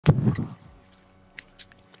You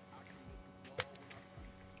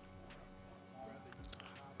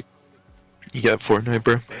got Fortnite,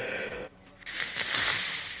 bro?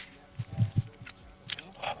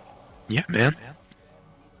 Yeah, man.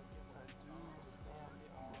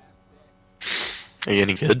 Are you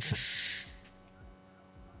any good?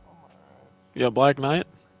 You got Black Knight?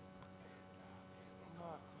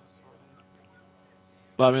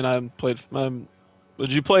 I mean, I haven't played.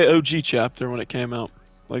 Did you play OG Chapter when it came out?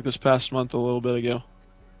 Like this past month, a little bit ago.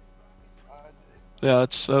 Yeah,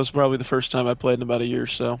 that was probably the first time I played in about a year or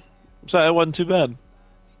so. So it wasn't too bad.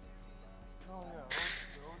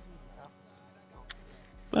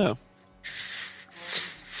 Yeah.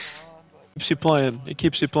 Keeps you playing. It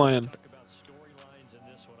keeps you playing.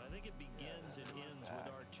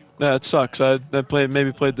 Yeah, it sucks. I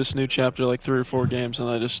maybe played this new chapter like 3 or 4 games and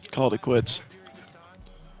I just called it quits.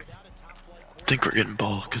 I think we're getting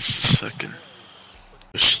ball because this fucking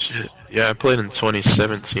shit. Yeah, I played in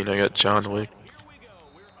 2017. I got John Wick.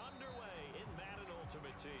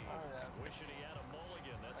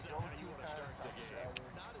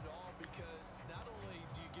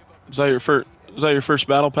 Is that your first? Is that your first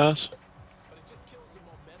battle pass?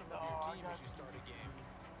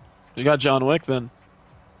 You got John Wick then.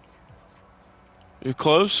 You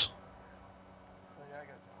close?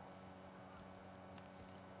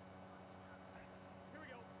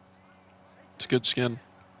 It's a good skin.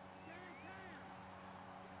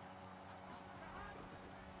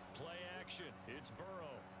 Play action. It's Burrow.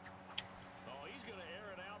 Oh, he's going to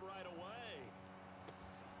air it out right away.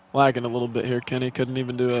 Lagging a little bit here, Kenny. Couldn't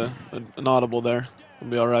even do an audible there.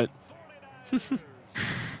 We'll be all right.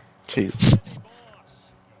 Jesus.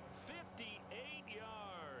 58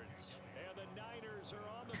 yards. And the Niners are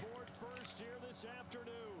on the board first here this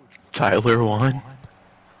afternoon. Tyler won?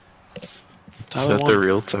 Tyler Is that the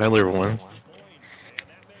real Tyler won?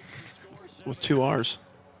 With 2 R's.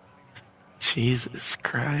 Jesus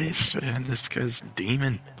Christ, man. This guy's a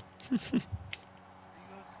demon.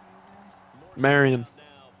 Marion.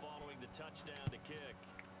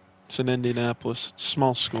 It's in Indianapolis. It's a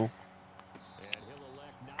small school. And he'll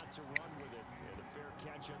elect not to run with it. And a fair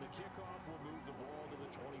catch on the kickoff will move the ball to the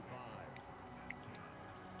 25.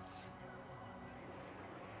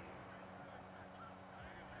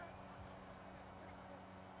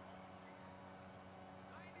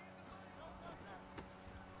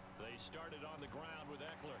 They started on the ground with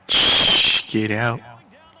Eckler. Get out.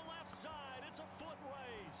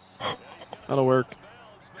 That'll work.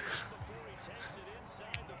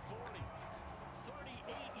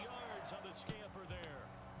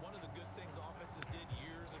 One of the good things offenses did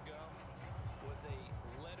years ago was they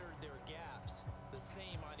lettered their gaps the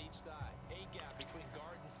same on each side. A gap between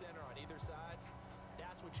guard and center on either side.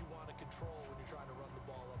 That's what you want to control when you're trying to run the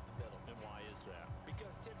ball up the middle. And why is that?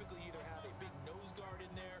 Because typically you either have a big nose guard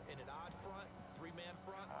in there in an odd front, 3-man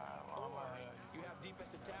front, or you have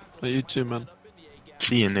defensive tackles. Hey, you too, man.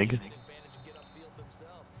 See ya, nigga. If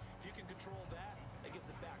you can control that, it gives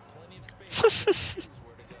the back plenty of space.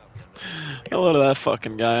 Hello to that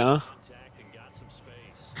fucking guy, huh?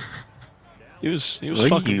 He was Why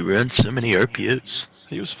fucking. do you run so many RPOs?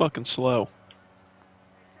 He was fucking slow.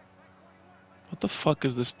 What the fuck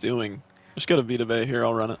is this doing? Just got a Vita Bay here.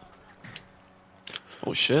 I'll run it.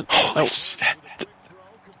 Oh shit! Holy Oh. shit.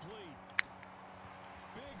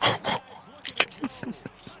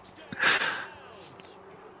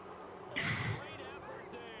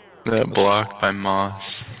 That block by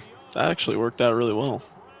Moss. That actually worked out really well.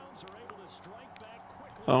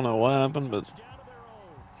 I don't know what happened, but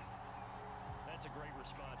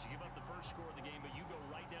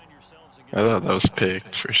I thought that was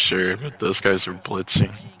picked for sure, but those guys were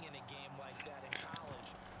blitzing.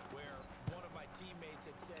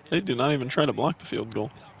 they do not even try to block the field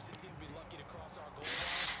goal.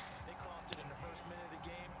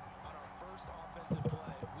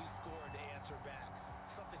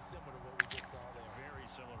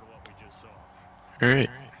 Alright.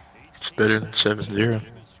 It's better than 7-0.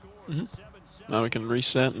 Now we can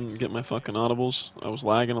reset and get my fucking audibles. I was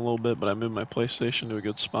lagging a little bit, but I moved my PlayStation to a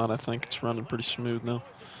good spot. I think it's running pretty smooth now.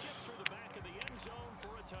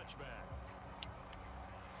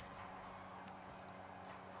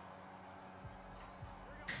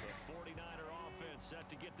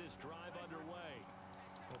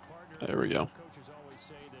 There we go.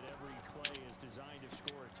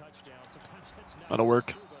 That'll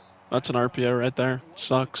work. That's an RPO right there.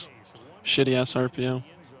 Sucks. Shitty ass RPO.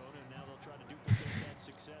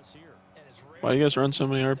 Why do you guys run so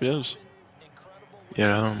many RPOs?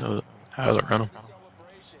 Yeah, I don't know how to run them.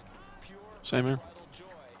 Same here.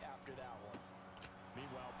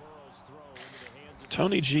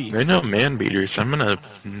 Tony G. They know man beaters. I'm gonna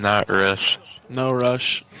not rush. No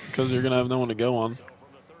rush, because you're going to have no one to go on.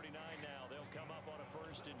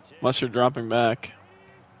 Unless you're dropping back.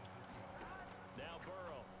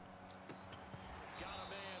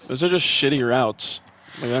 Those are just shitty routes.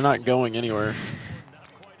 Like, they're not going anywhere.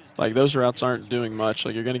 Like, those routes aren't doing much.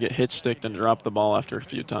 Like, you're going to get hit sticked and drop the ball after a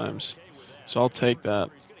few times. So I'll take that.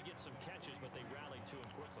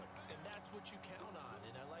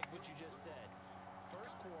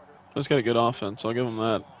 Just got a good offense. I'll give them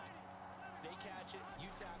that.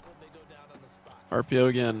 RPO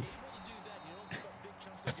again.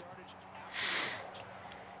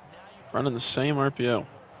 Running the same RPO.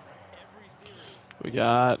 We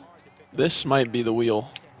got... This might be the wheel.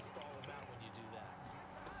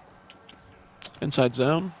 Inside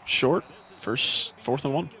zone. Short. First, 4th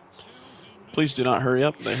and 1. Please do not hurry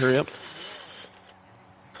up. They hurry up.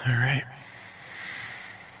 All right.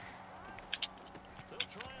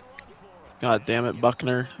 God damn it,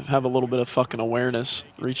 Buckner. Have a little bit of fucking awareness.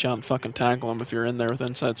 Reach out and fucking tackle him if you're in there with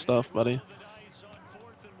inside stuff, buddy.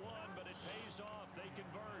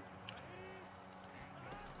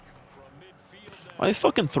 Why are they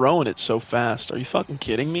fucking throwing it so fast? Are you fucking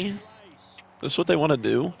kidding me? This is what they want to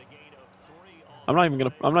do? I'm not even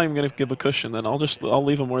gonna give a cushion then. I'll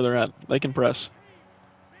leave them where they're at. They can press.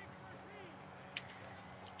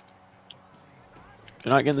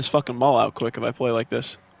 You're not getting this fucking ball out quick if I play like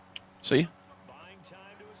this. See?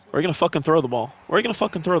 Where are you gonna fucking throw the ball? Where are you gonna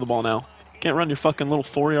fucking throw the ball now? Can't run your fucking little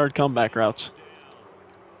 4-yard comeback routes.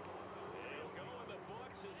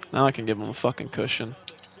 Now I can give them a fucking cushion.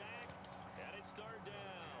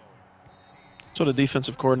 That's what a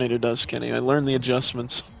defensive coordinator does, Kenny. I learned the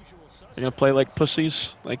adjustments. They're gonna play like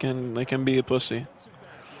pussies. They can be a pussy.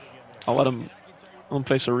 I'll let them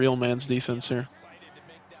face a real man's defense here.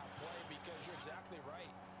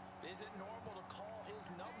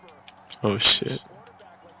 Oh shit.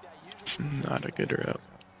 It's not a good route.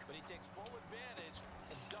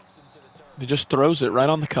 He just throws it right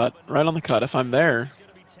on the cut. Right on the cut. If I'm there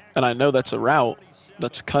and I know that's a route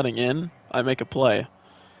that's cutting in, I make a play.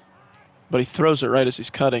 But he throws it right as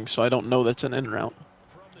he's cutting, so I don't know that's an in route.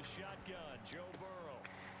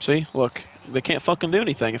 See? Look. They can't fucking do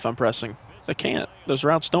anything if I'm pressing. They can't. Those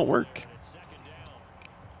routes don't work.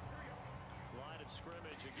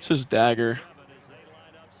 This is dagger.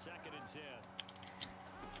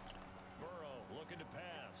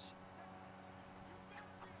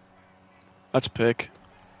 That's a pick.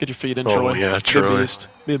 Get your feet in, Oh, Troy. yeah, Be a Troy. beast.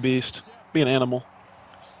 Be a beast. Be an animal.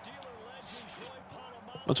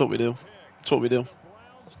 That's what we do. That's what we do.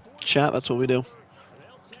 Chat, that's what we do.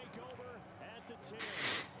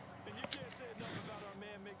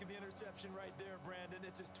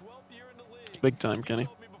 Big time, Kenny.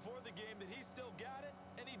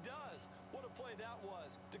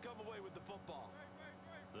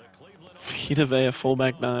 Vita Vea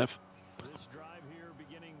fullback dive.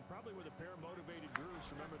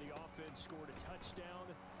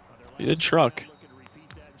 He did truck.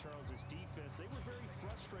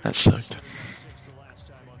 That sucked.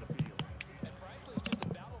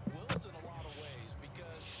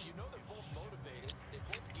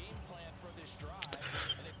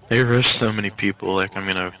 They rush so many people, like I'm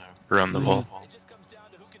gonna run the ball.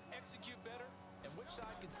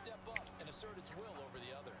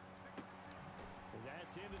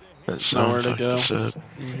 That Nowhere sound to fucked go. us up.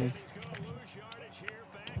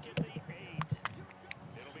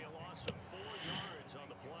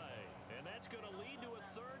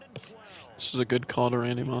 This is a good call to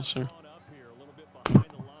Randy Moser.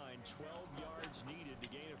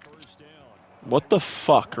 What the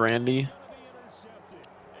fuck, Randy?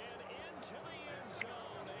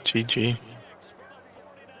 GG.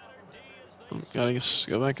 Gotta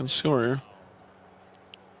go back and score here.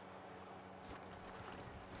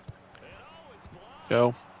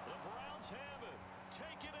 Go.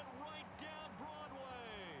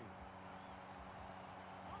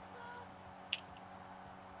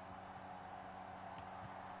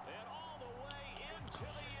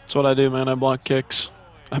 That's what I do, man. I block kicks.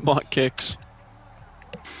 I block kicks.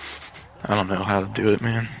 I don't know how to do it,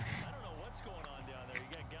 man.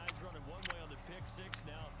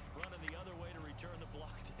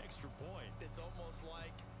 It's almost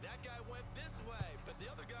like that guy went this way, but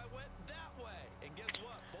the other guy went that way. And guess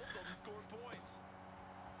what? Both of them scored points.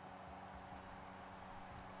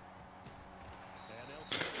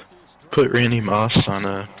 Put Randy Moss on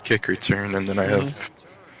a kick return, and then I have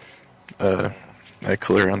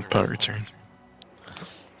Eckler on punt return.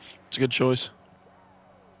 It's a good choice.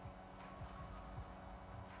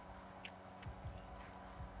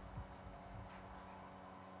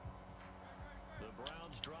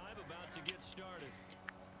 about to get started.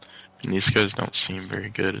 And these guys don't seem very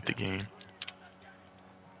good at the game.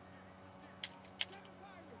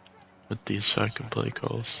 With these fucking play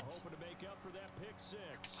calls. Hoping to make up for that pick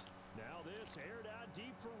six. Now this aired out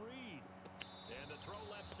deep for Reed. And the throw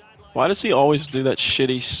left sideline. Why does he always do that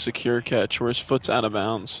shitty secure catch where his foot's out of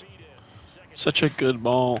bounds? Such a good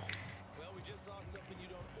ball. Well, we just saw something you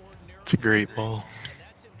don't ordinarily It's a great see, ball. and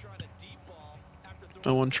that's him trying to deep ball after No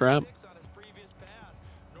throwing one pick trap. six on his previous pass.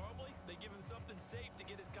 Normally, they give him something safe to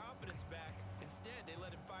get his confidence back. Instead, they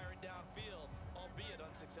let him fire it downfield, albeit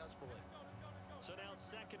unsuccessfully. So now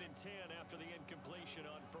 2nd and 10 after the incompletion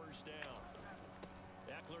on first down.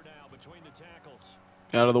 Eckler now between the tackles.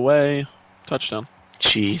 Out of the way. Touchdown.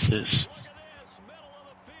 Jesus. Look at this, middle of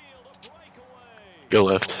the field, a breakaway. Go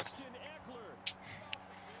left. Austin Eckler.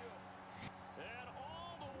 And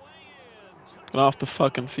all the way in. Get off the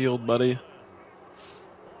fucking field, buddy.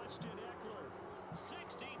 Austin Eckler,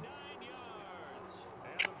 69 yards.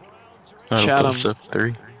 And the Browns are in That'll Chat put us him. up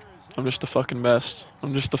 3. I'm just the fucking best.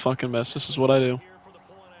 I'm just the fucking best. This is what I do. here for the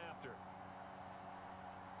point after.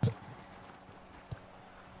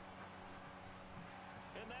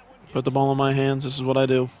 And that one Put the ball in my hands. This is what I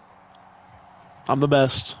do. I'm the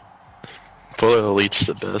best. Fuller Elite's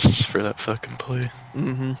the best for that fucking play.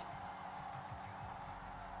 Mm-hmm.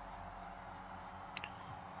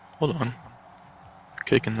 Hold on.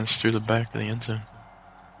 Kicking this through the back of the end zone.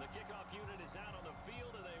 The kickoff unit is out on the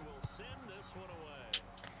field, and they will send this one away.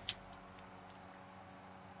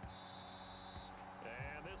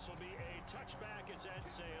 And this will be a touchback as that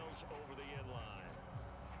sails over the end line.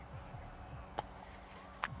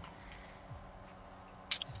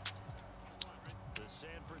 The San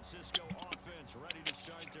Francisco offense ready to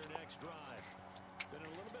start their next drive. Been a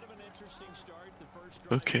little bit of an interesting start. The first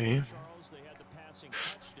drive Okay. for Charles, they had the passing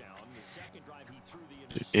touchdown. The second drive, he threw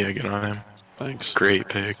the Yeah, get on him. Thanks. Great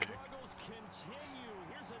pick. struggles continue.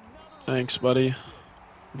 Here's another Thanks, buddy.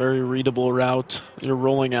 Very readable route. You're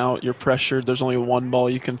rolling out. You're pressured. There's only one ball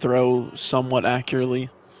you can throw somewhat accurately.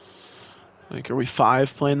 Like, are we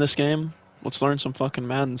 5 playing this game? Let's learn some fucking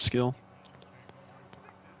Madden skill.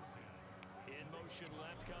 in motion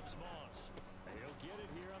left comes Moss. He'll get it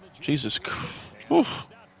here on the Jesus Christ. Oof.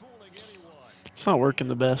 Not fooling anyone. It's not working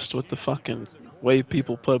the best with the fucking way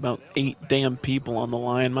people put about 8 damn people on the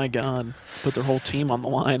line. My God. Put their whole team on the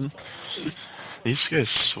line These guys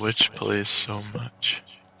switch plays so much.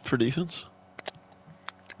 for defense.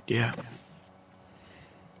 Yeah. At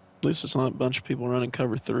least it's not a bunch of people running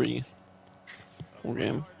cover 3. Whole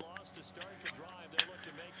game. Hard loss to start the drive. They look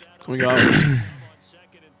to make that Can we go out? on 2nd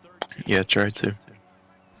and 13. Yeah, try to.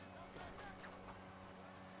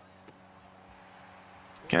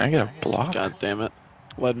 Can I get a block? God damn it.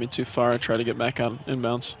 Led me too far. I tried to get back out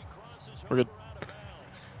inbounds. We're good. A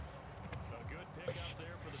good pickup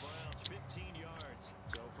there for the Browns, 15 yards.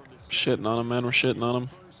 So from the Shitting on him, man. We're shitting on him.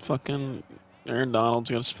 Fucking Aaron Donald's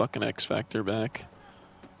got his fucking X Factor back.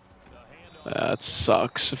 That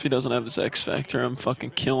sucks. If he doesn't have his X Factor, I'm fucking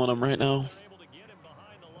killing him right now. able to get him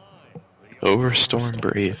behind the line. Overstorm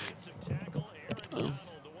Brave. Oh.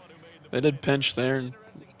 They did pinch there, and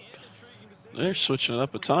they're switching it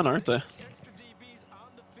up a ton, aren't they? Extra DBs on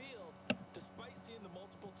the field, despite seeing the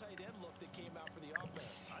multiple tight end look that came out for the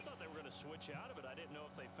offense. I thought they were going to switch out of it. I didn't know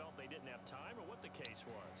if they felt they didn't have time or what the case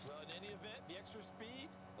was. Well, in any event, the extra speed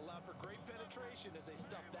allowed for great penetration as they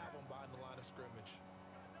stuffed that one behind the line of scrimmage.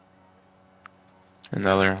 And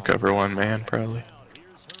now they're in cover 1 man, probably.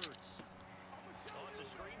 Here's Hurts. Oh, it's a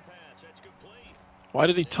screen pass. That's complete. Why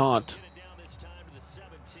did he taunt? Get it down this time to the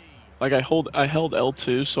 17. Like I held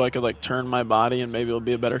L2 so I could like turn my body and maybe it'll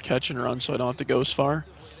be a better catch and run so I don't have to go as far.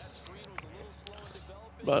 That screen was a little slow in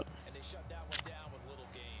developing, But and they shut that one down with little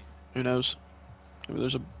gain. who knows?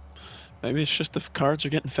 Maybe it's just the cards are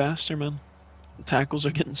getting faster, man. The tackles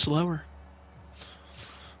are getting slower.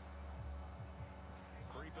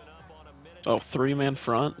 Creeping up on a minute. Oh, 3-man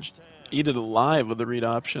front. Eat it alive with the read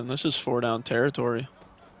option. This is 4-down territory.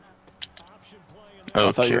 Option play in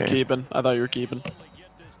I thought you were Okay. keeping. I thought you were keeping. the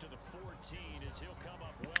get this to the 14 as he'll come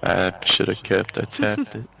up well. I should have kept. I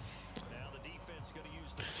tapped it. Now the defense going to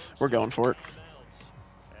use the first We're going for it. timeouts.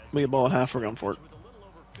 We get ball at half, we're going for it. With a little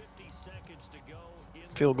over 50 seconds to go in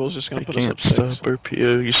the Field goal's just I going to put us can't up 6. stop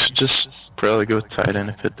RPO. You should just probably go with tight end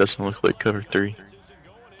if it doesn't look like cover 3. isn't going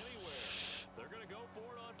anywhere. They're going to go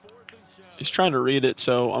for it on 4th and 7. He's trying to read it,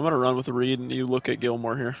 so I'm going to run with the read and you look at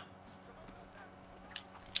Gilmore here.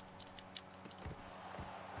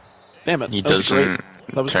 Damn it. He That was great. doesn't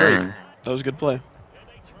That was great. turn. That was a good play.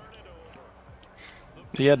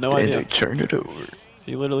 He had no And idea. they turn it over.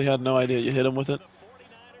 He literally had no idea. You hit him with it. The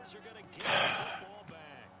 49ers are going to get the ball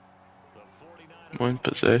back. The 49ers One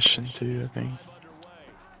possession too, I think.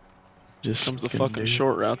 Just Comes the couldn't fucking do it.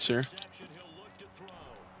 short routes here.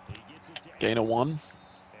 Gain of 1. And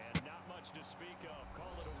not much to speak of.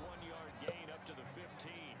 Call it a 1-yard gain up to the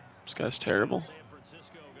 15. This guy's terrible. San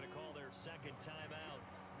Francisco going to call their second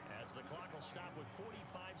timeout as the clock will stop with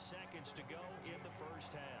 45 seconds to go in the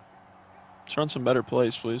first half. Let's run some better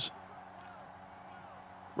plays, please.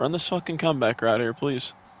 Run this fucking comeback route here,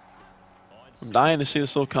 please. I'm dying to see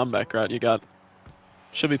this little comeback route you got.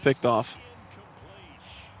 Should be picked off.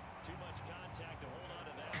 Too much contact to hold on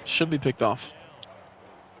to that. Should be picked off.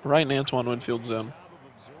 Right in Antoine Winfield's zone. Job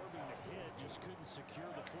of absorbing the hit, just couldn't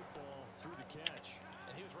secure the football through the catch.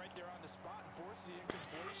 And he was right there on the spot and forced the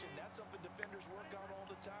incompletion. That's something defenders work on all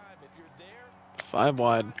the time. If you're there, 5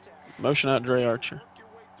 wide. Motion out Dre Archer. work your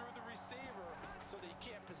way through the receiver so that you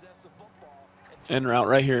can't possess the football. In route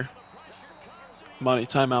right here. Money,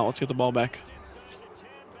 timeout. Let's get the ball back.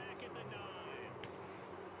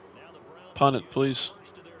 Punt it, please.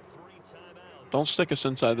 Don't stick us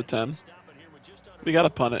inside the 10. We got to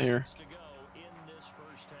punt it here.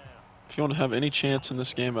 If you want to have any chance in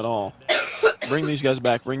this game at all, bring these guys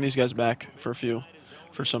back. Bring these guys back for a few,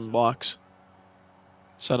 for some blocks.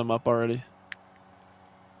 Set them up already.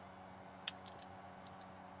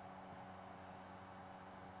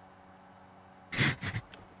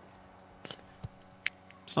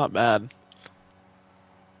 It's not bad. And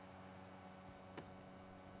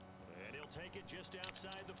he'll take it just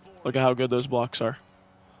outside the 40. Look at how good those blocks are.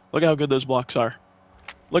 Look at how good those blocks are.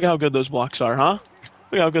 Look at how good those blocks are, huh?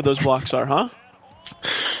 Look at how good those blocks are, huh?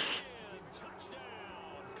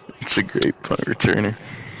 It's a great punt returner.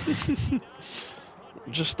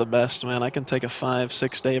 Just the best, man. I can take a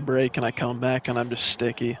 5-6 day break and I come back and I'm just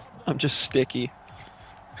sticky. I'm just sticky.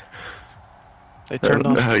 They I turned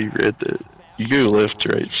don't know off. how you read that. You go left,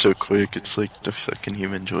 right so quick. It's like the fucking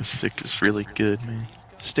human joystick is really good, man.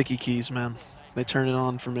 Sticky keys, man. They turn it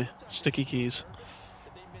on for me. Sticky keys.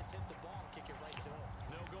 Did they miss hit the ball, kick it right to him?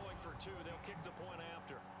 No going for 2. They'll kick the point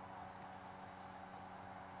after.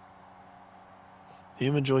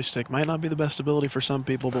 Human joystick might not be the best ability for some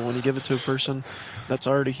people, but when you give it to a person that's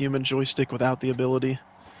already human joystick without the ability,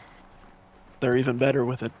 they're even better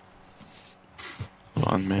with it. Hold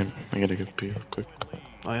on, man. I gotta go pee real quick.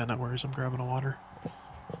 Oh yeah, no worries. I'm grabbing a water.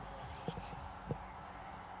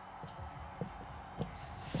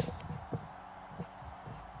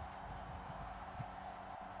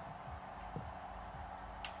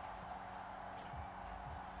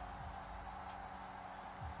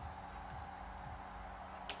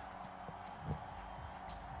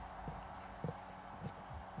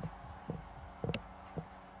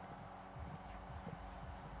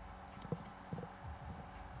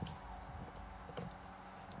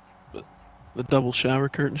 The double shower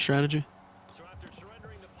curtain strategy. So after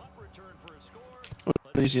surrendering the punt return for a score, What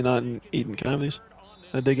are these you not eating? Can I have these?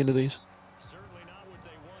 I dig into these. certainly not what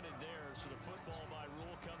they wanted there. So the football by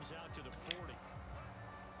rule comes out to the 40.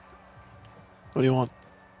 What do you want?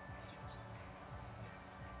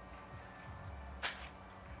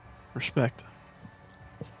 Respect.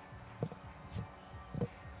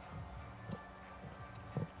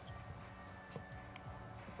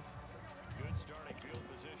 Good starting field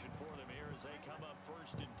position for them here as they come up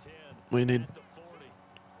 1st and 10 What do you need? at the 40.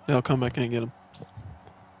 Yeah, I'll come back and get him.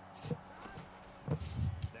 Now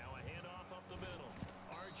a handoff up the middle.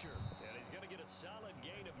 Archer, and he's going to get a solid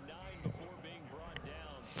gain of 9 before being brought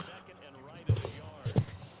down. 2nd and right of the yard.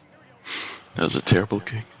 That was a terrible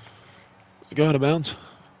kick. Go out of bounds.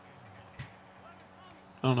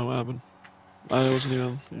 I don't know what happened. I wasn't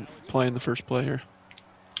even playing the first play here.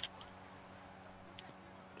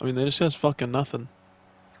 I mean, they just has fucking nothing.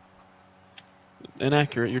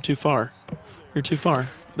 Inaccurate. You're too far. You're too far.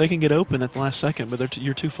 They can get open at the last second, but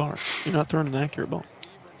you're too far. You're not throwing an accurate ball.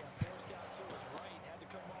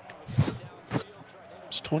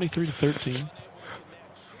 It's 23-13.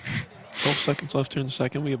 12 seconds left here in the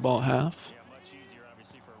second. We get ball at half. Yeah, much easier,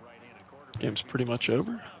 obviously, for a right-handed quarterback. Game's pretty much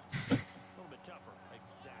over. A little bit tougher.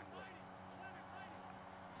 Exactly.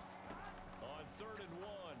 On 3rd and 1,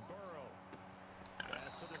 Burrow.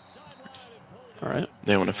 Pass to the sideline and pulled All right.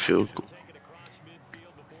 They want a field goal. Take it across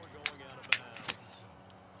midfield before going out of bounds.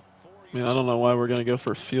 I mean, I don't know why we're going to go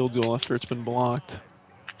for a field goal after it's been blocked.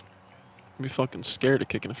 I'd be fucking scared of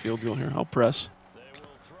kicking a field goal here. I'll press. They will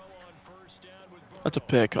throw on 1st down with Burrow. That's a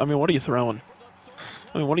pick. I mean, what are you throwing?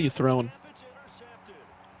 I mean, what are you throwing? It's intercepted.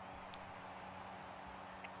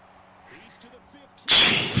 He's to the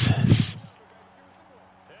 15. Jesus.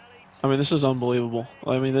 I mean, this is unbelievable.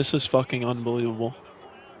 I mean, this is fucking unbelievable.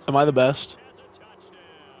 Am I the best? Has a touchdown.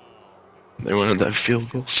 They wanted that field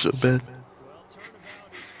goal so bad. Well,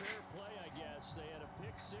 turnabout is fair play, I guess. They had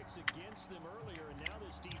six against them earlier, and now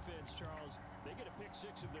this defense, Charles, they get a pick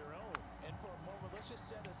six of their own. And for a moment, let's just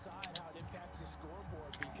set aside how it impacts the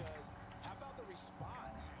scoreboard, because how about the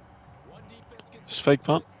response? One defense gets Just fake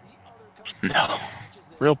punt. the other comes No.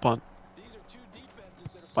 Real punt. These are two defenses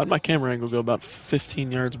that are Why'd my camera angle go about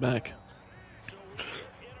 15 yards back? So we hit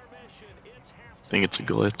intermission. It's I think it's a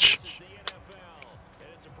glitch. This is the NFL, and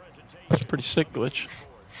it's a presentation. It's a pretty sick glitch.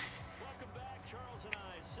 Welcome back. Charles and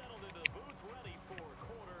I settled into the booth, ready for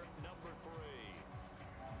quarter number 3.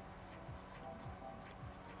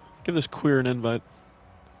 Give this queer an invite.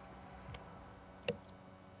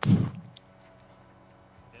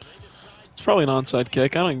 It's probably an onside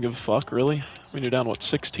kick. I don't even give a fuck, really. I mean, you're down, what,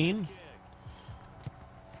 16?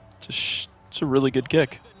 It's a really good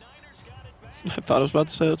kick. I thought I was about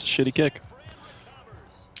to say that's a shitty kick.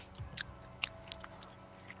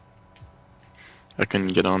 I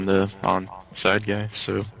couldn't get on the onside guy,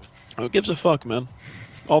 so Who gives a fuck, man?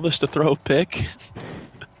 All this to throw a pick?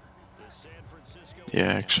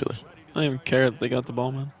 yeah, actually. I don't even care that they got the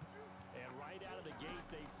ball, man.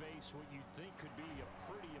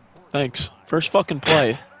 Thanks. First fucking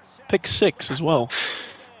play. Pick 6 as well.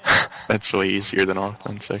 That's way easier than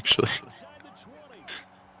offense, actually.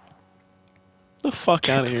 The fuck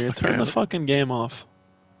out of here. Turn the fucking game off.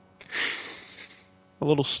 A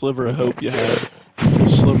little sliver of hope you had. A little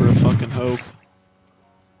sliver of fucking hope.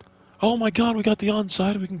 Oh my god, we got the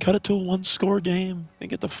onside. We can cut it to a 1-score game. And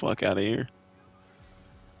get the fuck out of here.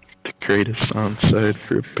 The greatest onside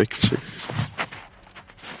for a pick six.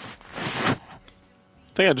 I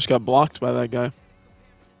think I just got blocked by that guy.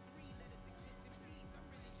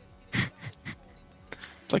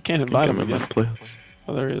 I can't invite him I'm in my again. playoffs.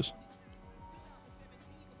 Oh, there he is.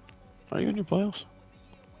 Are you in your playoffs?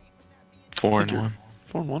 4-1.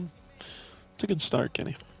 4-1. It's a good start,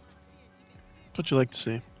 Kenny. That's what you like to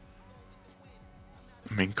see.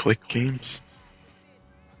 I mean, quick games.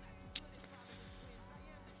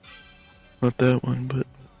 Not that one, but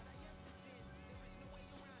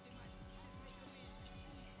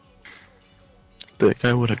if that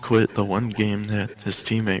guy would have quit the one game that his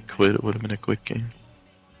teammate quit, it would have been a quick game.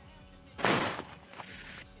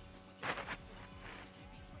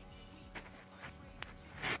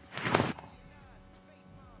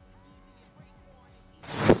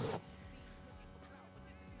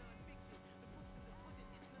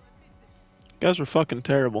 Guys were fucking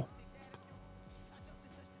terrible.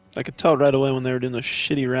 I could tell right away when they were doing those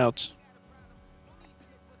shitty routes.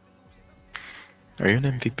 Are you an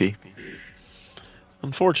MVP?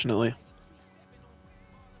 Unfortunately.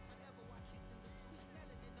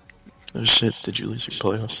 Oh shit, did you lose your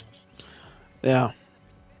playoffs? Yeah.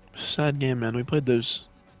 Sad game, man. We played those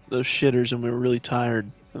shitters and we were really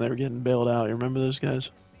tired and they were getting bailed out. You remember those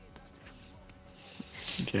guys?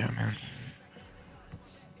 Yeah, man.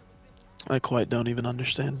 I quite don't even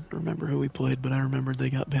remember who we played, but I remembered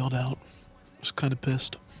they got bailed out. I was kind of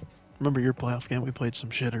pissed. Remember your playoff game? We played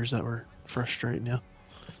some shitters that were frustrating you.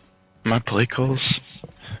 My play calls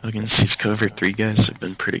against these cover 3 guys have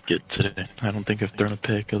been pretty good today. I don't think I've thrown a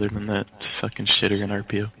pick other than that fucking shitter in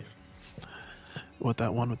RPO. What,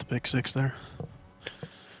 that one with the pick 6 there?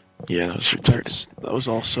 Yeah, that was retarded. That was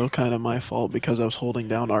also kind of my fault because I was holding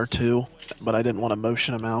down R2, but I didn't want to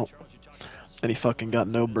motion him out. And he fucking got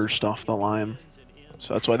no burst off the line.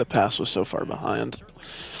 So that's why the pass was so far behind.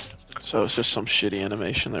 So it's just some shitty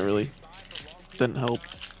animation that really didn't help.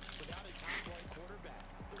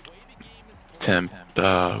 Temp.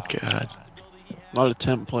 Oh, God. A lot of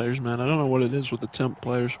temp players, man. I don't know what it is with the temp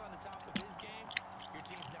players.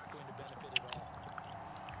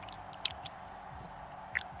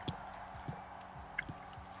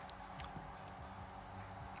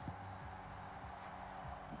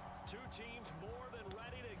 Two teams more than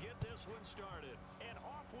ready to get this one started. And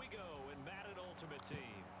off we go in Madden Ultimate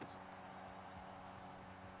Team.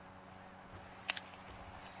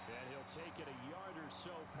 And he'll take it a yard or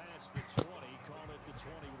so past the 20, call it the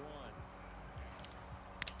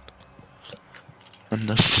 21.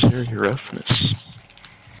 Unnecessary roughness.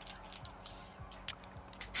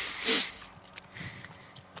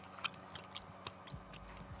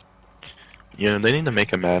 Yeah, they need to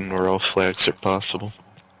make a Madden where all flags are possible.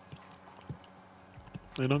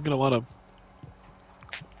 They don't get a lot of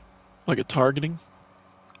like a targeting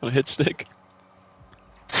on a hit stick.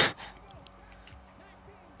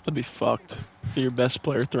 That'd be fucked. Be your best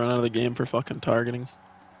player thrown out of the game for fucking targeting.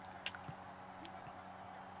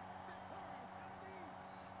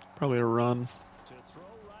 Probably a run. To throw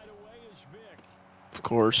right away is Vic. Of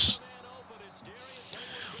course. Man open, it's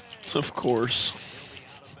Darius Of course. He'll be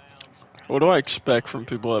out of bounds. What do I expect from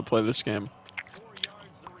people that play this game? 4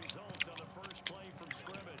 yards the result on the first play from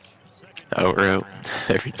scrimmage. Out route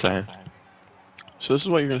every time. So this is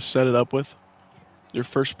what you're going to set it up with. Your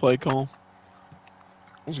first play call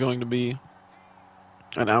is going to be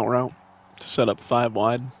an out route to set up 5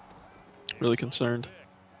 wide. Really concerned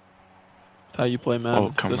with how you play Madden.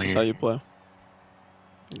 Oh, come This is here. how you play.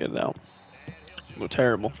 Get it out. Oh,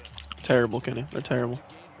 terrible. Terrible, Kenny. They're terrible.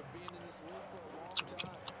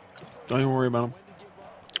 Don't even worry about them.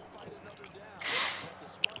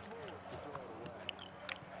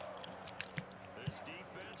 This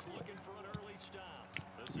defense looking for an early stop.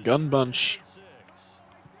 This is Gun third bunch. and 6.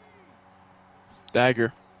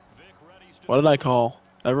 Dagger. Vic readies to What did I call?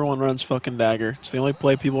 Everyone runs fucking dagger. It's the only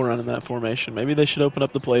play people run in that formation. Maybe they should open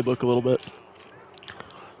up the playbook a little bit.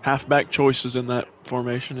 Halfback choices in that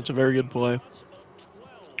formation. It's a very good play. loss of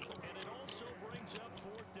 12, and it also brings up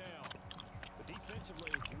 4th down. But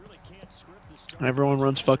defensively, you really can't script the start. Everyone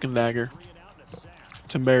runs fucking dagger. 3 and out and a sack.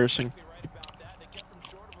 It's embarrassing.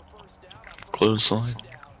 Clothesline.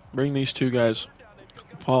 Bring these two guys.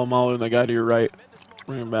 Paul Mahler and the guy to your right.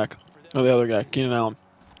 Bring him back. No, the other guy. Keenan Allen.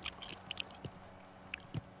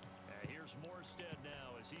 Here's Morstead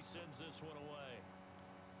now as he sends this one away.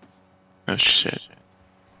 Oh shit.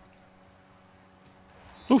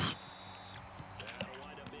 Oof. That'll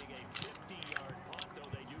wind up being a 50-yard punt, though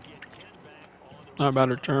they do get 10 back on the Not a bad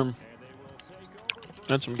return. and they will take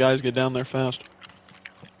over Had some guys get down there fast.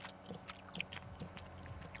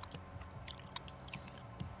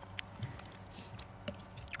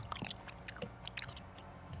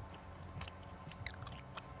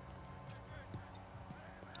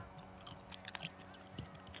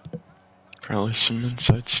 Probably some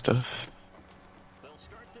inside stuff. They'll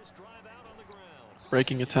start this drive out on the ground.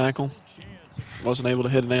 Breaking a tackle. Wasn't able to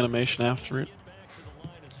hit an animation after it.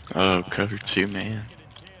 Oh, cover 2 man.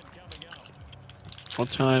 One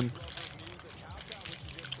time,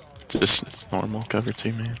 Just normal cover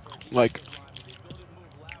 2 man. like,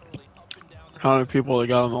 how many people they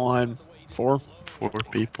got on the line? 4? 4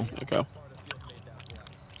 people. Okay.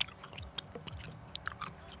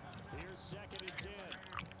 Here's 2nd and 10.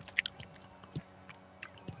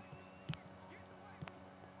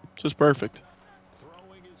 This is perfect.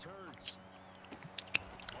 Throwing is Hurts.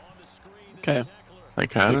 On the screen is Okay. Eckler.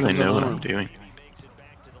 Like, how So do he they comes know what on. I'm doing? He makes it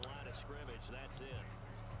back to the line of scrimmage. That's it.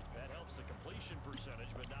 That helps the completion percentage,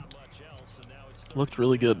 but not much else. And now it's Looked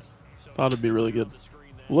really good. Thought it'd be really good.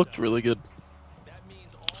 Looked really good.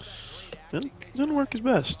 Didn't work his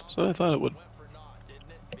best, so I thought it would.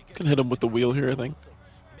 Can hit him with the wheel here, I think.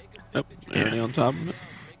 Yep, already on top of it.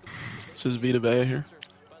 This is Vita Vea here.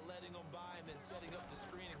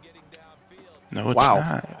 No, it's Wow.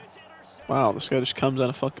 not. Wow, this guy just comes out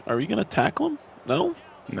of fuck. Are we gonna tackle him? No?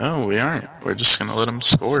 No, we aren't. We're just gonna let him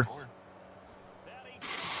score.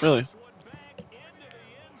 Really?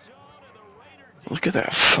 Look at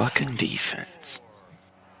that fucking defense.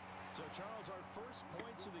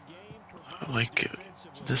 Like,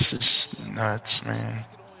 this is nuts, man.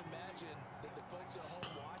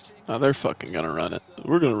 Oh, they're fucking gonna run it.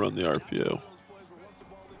 We're gonna run the RPO.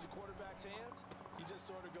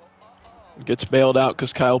 Gets bailed out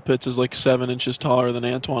because Kyle Pitts is like 7 inches taller than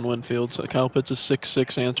Antoine Winfield. So Kyle Pitts is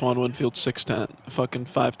 6'6", Antoine Winfield 6'10", fucking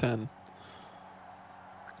 5'10".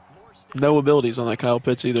 No abilities on that Kyle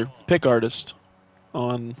Pitts either. Pick artist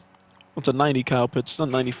on what's a 90 Kyle Pitts? It's a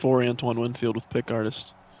 94 Antoine Winfield with pick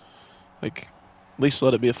artist. Like, at least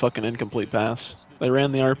let it be a fucking incomplete pass. They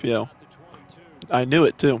ran the RPO. I knew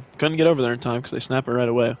it too. Couldn't get over there in time because they snap it right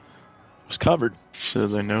away. It was covered. So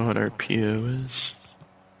they know what our PO is.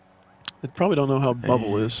 They probably don't know how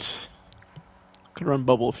bubble And is. Could run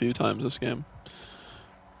bubble a few times this game.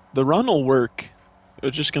 The run will work.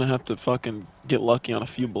 They're just gonna have to fucking get lucky on a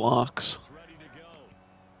few blocks. It's ready to go.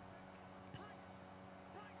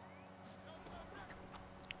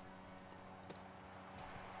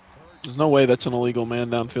 There's no way that's an illegal man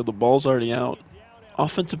downfield. The ball's already out.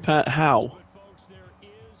 Offensive pat, how? But folks, there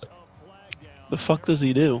is a flag down. The fuck does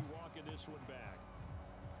he do? Walking this one back.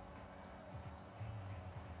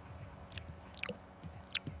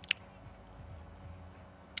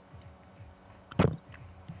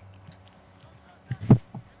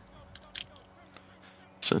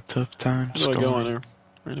 it's a tough time How do I go on scoring. there?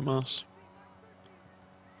 Randy Moss.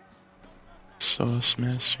 Sauce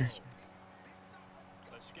Master.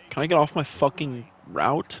 Can I get off my fucking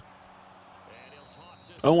route? And he'll toss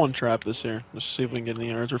this 0-1 trap this year. Let's see if we can get any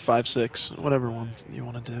yards. Or 5-6. Whatever one you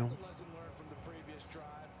want to do.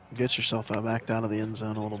 Get yourself backed out of the end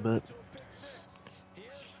zone a little bit. Here,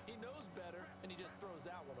 he knows better, and he just throws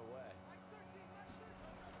that one away.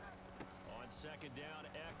 on 2nd down,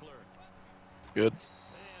 Eckler. Good.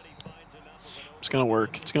 And he finds enough of an It's gonna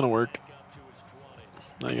work. It's gonna work. opening up to his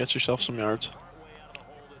 20. Now you got yourself some yards. Partway out of the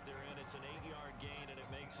hole that they're in. It's an 8-yard gain, and it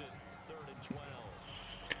makes it 3rd and 12.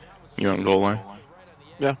 You on goal line?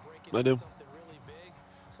 Yeah, I do.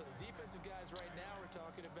 So the defensive guys right now are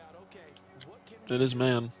talking about, okay, what can It is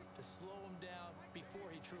man. to slow him down before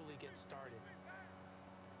he truly gets started.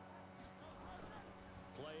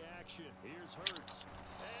 Play action. Here's Hurts.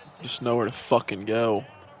 Just nowhere to fucking go.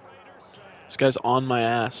 This guy's on my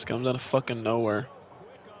ass. Comes out of fucking nowhere.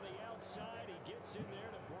 Quick on the outside. He gets in there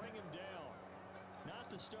to bring him down. Not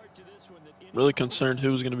the start to this one that Really concerned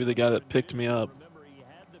who was going to be the guy that picked me up. Remember, he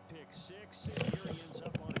had the pick 6, and here he ends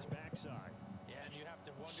up on his backside. Yeah, and you have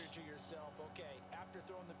to wonder to yourself, okay, after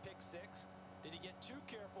throwing the pick 6, did he get too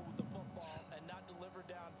careful with the football and not deliver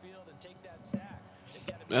downfield and take that sack? They've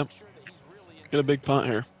got to make Yep. sure that he's really in Get a big punt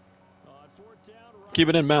here. On 4th down, Keep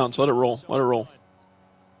it in bounds. Let it roll. Let it roll.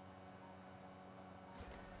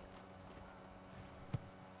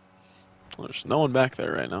 Well, there's no one back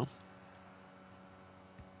there right now.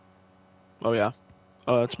 Oh, yeah.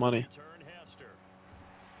 Oh, that's money. Turn Hester.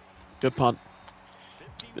 Good punt.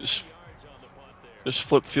 59 Just, yards on the punt there. just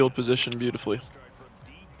flip field position beautifully. Start from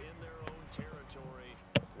deep in their own territory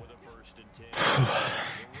with a 1st and 10. The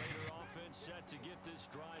Raider offense set to get this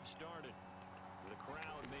drive started. With a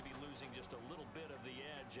crowd maybe losing just a little bit of the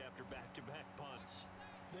edge after back-to-back punts.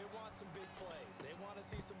 They want some big plays. They want to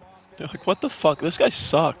see some offense. They're like, what the fuck? This guy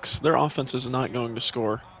sucks. Their offense is not going to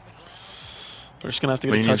score. We're just going to have to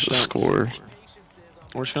We get a need to touchdown. score.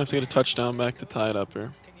 We're just going to have to get a touchdown back to tie it up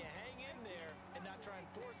here. Can you hang in there and not try and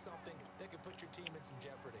force something that could put your team in some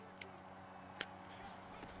jeopardy?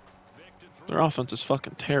 Their offense is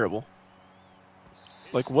fucking terrible.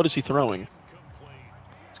 Like, what is he throwing?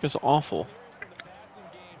 This guy's awful. For the passing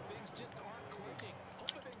game, things just aren't clicking.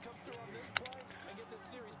 Hoping they can come through on this play and get this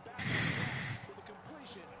series back on track with a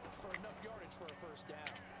completion for enough yardage for a 1st down.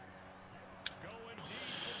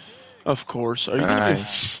 Of course. Are you going to be...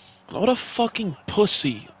 Nice. What a fucking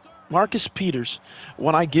pussy. Marcus Peters,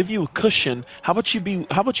 when I give you a cushion, how about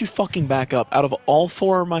you fucking back up? Out of all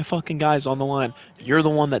 4 of my fucking guys on the line, you're the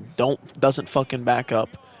one that doesn't fucking back up.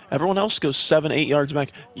 Everyone else goes 7, 8 yards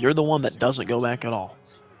back. You're the one that doesn't go back at all.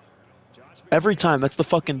 Every time, that's the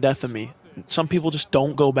fucking death of me. Some people just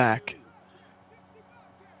don't go back.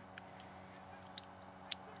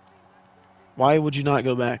 Why would you not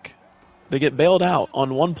go back? They get bailed out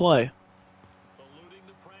on one play.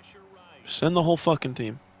 Send the whole fucking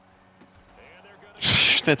team.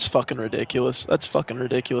 That's fucking ridiculous. That's fucking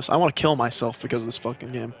ridiculous. I want to kill myself because of this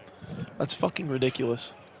fucking game. That's fucking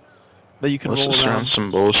ridiculous. That you can Let's roll just run around.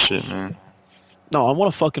 some bullshit, man. No, I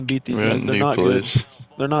want to fucking beat these We got guys. They're new not plays. good.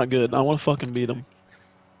 They're not good. I want to fucking beat them.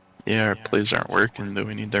 Yeah, our plays aren't working. Do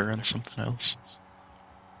we need to run something else?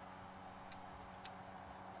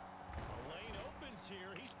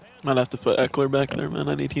 Might have to put Eckler back there, man.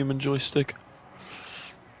 I need human joystick.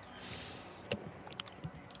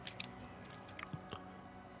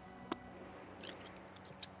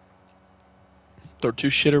 Throw 2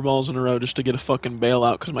 shitter balls in a row just to get a fucking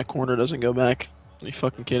bailout because my corner doesn't go back. Are you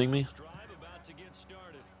fucking kidding me?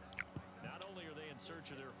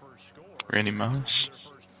 Randy Moss.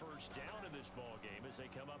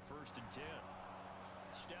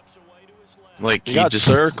 Like, You he got just...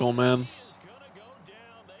 circle, man.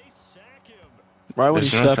 Right when you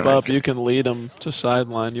There's step nothing I up, can- you can lead them to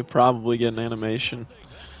sideline. You'll probably get an animation.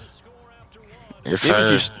 If Even if I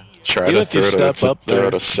you s- try even to if you throw it, step it's a up throw there-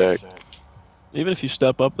 it a sec. Even if you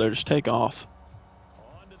step up there, just take off.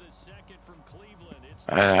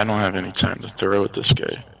 I don't have any time to throw at this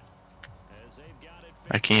guy.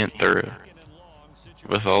 I can't throw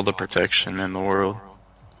with all the protection in the world.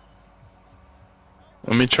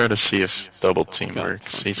 Let me try to see if double team God,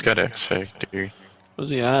 works. fuck He's you. got X Factor. What does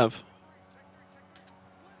he have?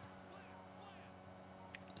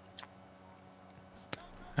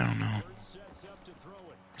 I don't know.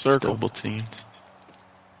 Circle. Double teamed.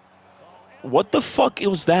 What the fuck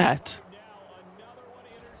was that?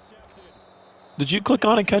 Did you click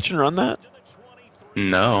on and catch and run that?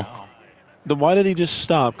 No. Then why did he just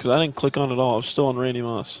stop? Because I didn't click on it at all. I was still on Randy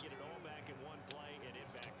Moss.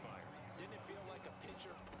 Didn't it feel like a pitcher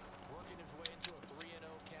working his way into a 3-0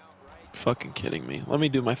 count, right? Fucking kidding me. Let me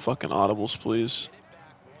do my fucking audibles, please. Get it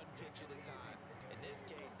back one pitch at a time. In this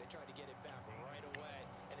case, they tried to get it back right away,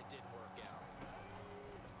 and it didn't work out.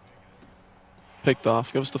 Picked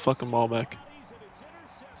off. Give us the fucking ball back.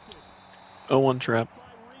 0-1 trap.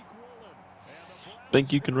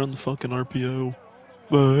 Think you can run the fucking RPO.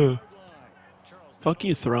 Fuck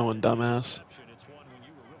you throwing, dumbass.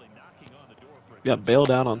 Got bailed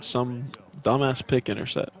out on some dumbass pick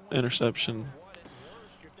interception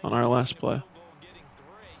on our last play.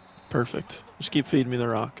 Perfect. Just keep feeding me the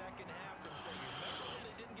rock.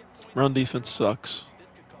 Run defense sucks.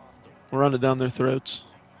 We'll run it down their throats.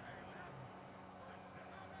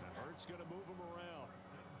 Hurts going to move him around.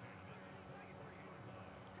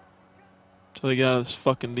 So they got this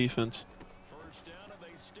fucking defense. First down, and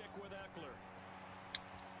they stick with Eckler.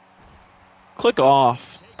 Click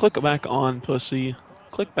off. Click back on, pussy.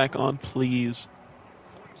 Click back on, please.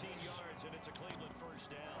 14 yards, and it's a Cleveland first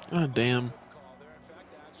down. God damn.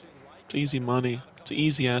 It's easy money. It's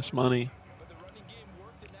easy ass money. But the running game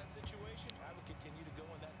worked in that situation. I would continue to go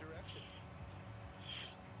in that direction.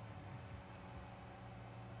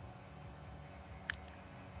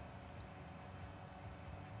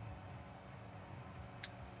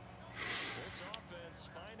 This offense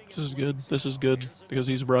finding This is good. This is good because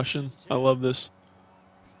he's Russian. I love this.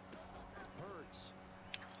 Hurts.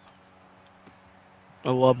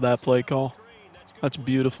 I love that play call. That's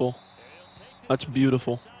beautiful. That's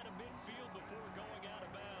beautiful. Side of midfield before going out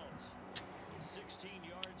of bounds. 16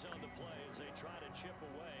 yards on the play as they try to chip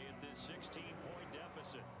away at this 16-point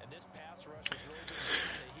deficit. And this pass rush has really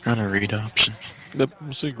been Run a read option. Yep,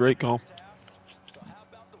 this is a great call. So how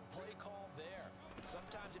about the play call there?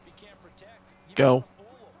 Sometimes if you can't protect, you Go. gotta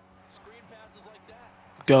fool 'em. Screen passes like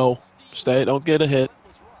that. Go. Stay. Don't get a hit.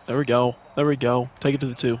 There we go. There we go. Take it to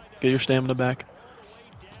the 2. Get your stamina back.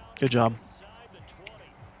 Good job. Inside the 20.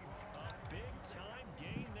 A big-time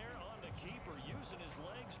gain there on the keeper, using his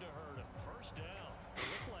legs to hurt him. First down.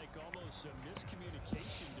 Looked like almost some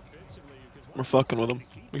miscommunication defensively. Because We're fucking with him.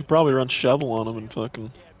 We could probably run shovel on him and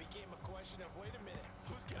fucking Yeah, it became a question of, wait a minute,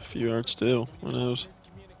 who's got a few yards too. Who knows?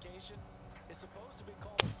 miscommunication? It's supposed to be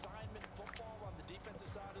called assignment football on the defensive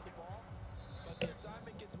side of the ball, but the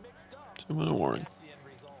assignment gets mixed up. 2-minute warning. That's the end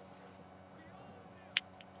result.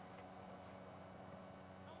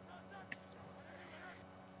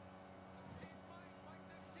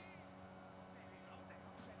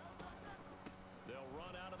 they'll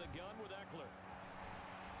run out of the gun with Eckler.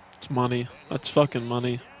 It's money. That's fucking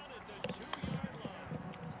money. Down at the 2-yard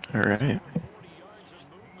line. Alright. 40 yards of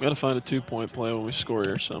movement. We gotta find a 2-point play when we score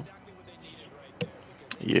here, so.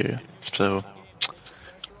 Yeah. So,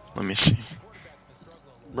 let me see.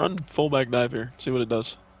 Run fullback dive here. See what it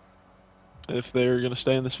does. If they're gonna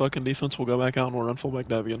stay in this fucking defense, we'll go back out and we'll run fullback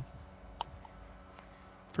dive again.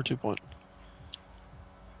 For 2-point.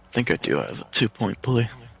 I think I do have a 2-point play.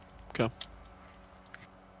 Okay.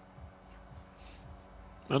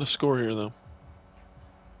 Not a score here though.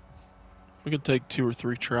 We could take 2 or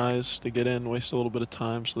 3 tries to get in, waste a little bit of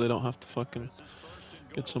time so they don't have to fucking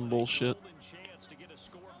get some bullshit.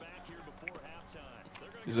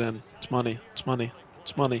 He's in. It's money. It's money.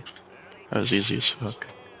 It's money. That was easy as fuck.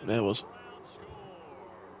 Yeah, it was.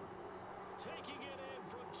 Taking it in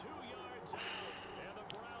from 2 yards out, and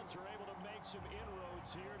the Browns are able to make some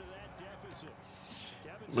inroads here to that deficit.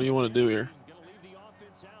 What do you want to do here? Gonna leave the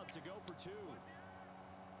offense out to go for 2.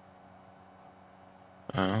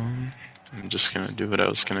 I'm just gonna do what I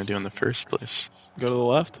was gonna do in the first place. Go to the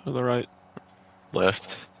left or the right?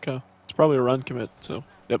 Left. Okay. It's probably a run commit, so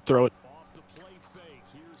yep, throw it. Off the play fake,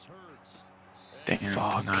 here's Hurts. Damn,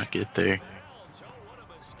 Fuck. did not get there. Browns, oh, what a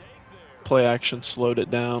mistake there. Play action slowed it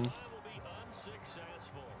down. Will be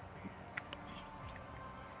unsuccessful.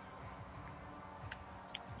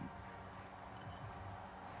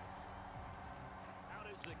 Out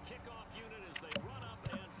is the kickoff unit as they run up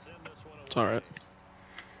and send this one away. It's alright.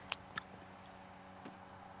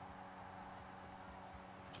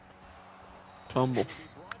 Fumble. Will be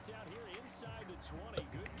brought down here inside the 20.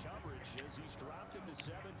 Good coverage as he's dropped at the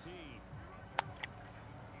 17.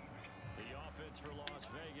 The offense for Las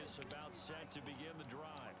Vegas about set to begin the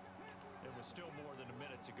drive. There was still more than a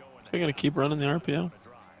minute to go in They're gonna keep running the RPO. And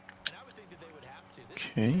I would think that they would have to. This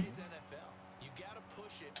is Okay. today's NFL. You gotta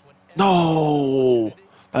push it when No!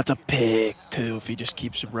 That's a pick, too, if he just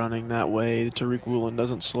keeps running that way. Tariq Woolen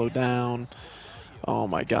doesn't slow down. Oh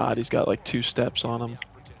my god, he's got like 2 steps on him.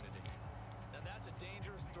 Now that's a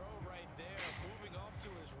dangerous throw right there. Moving off to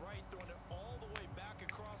his right, throwing it all the way back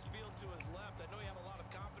across field to his left. I know he had a lot of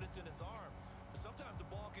confidence in his arm, but sometimes the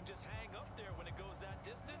ball can just hang up there when it goes that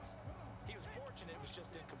distance. He was fortunate it was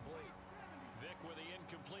just incomplete. Vic with the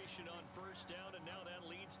incompletion on first down, and now that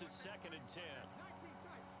leads to 2nd and 10.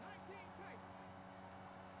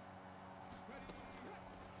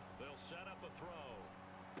 They'll set up a throw.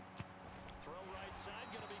 Throw right side,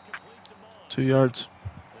 going to be complete to Moss. 2 yards.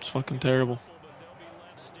 It's fucking terrible. But they'll be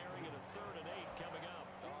left staring at a 3rd and 8 coming up.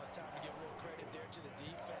 Oh, it's time to give a little credit there to the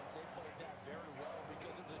defense. They played that very well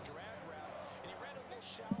because it was a drag route, and he ran a little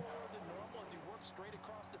shallower than normal as he worked straight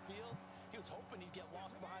across the field. He was hoping he'd get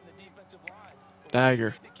lost behind the defensive line. But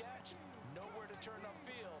Dagger. what he made the catch, nowhere to turn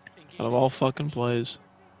upfield and Out of all fucking plays.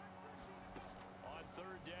 On third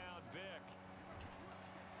down, Vic.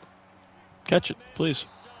 Catch it, please.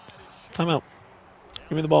 Timeout.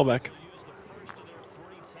 Give me the ball back. Use the first of their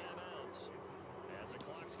 3 timeouts. As the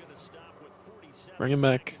clock's going to stop with 47 Bring him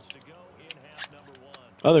back. seconds to go in half number 1.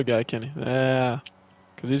 Other guy, Kenny. Yeah.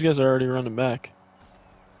 Because these guys are already running back.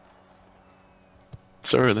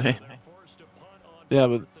 So are they. Forced to punt on Yeah,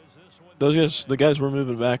 but fourth as this one those guys, the guys we're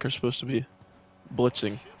moving back are supposed to be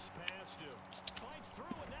blitzing. shifts past him. Finds through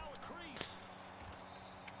and now a crease.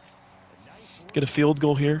 A nice Get a field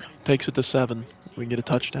goal here. Takes it to 7. We can get a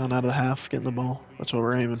touchdown out of the half, getting the ball. That's what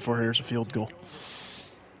we're aiming for here is a field goal.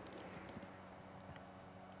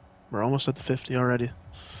 We're almost at the 50 already.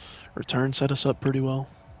 Return set us up pretty well.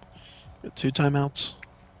 Got 2 timeouts.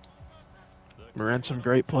 We ran some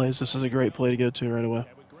great plays. This is a great play to go to right away.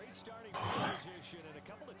 And with great starting field position and a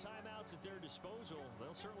couple of timeouts at their disposal,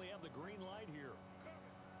 they'll certainly have the green light here.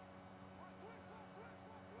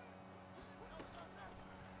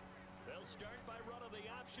 They'll start by running the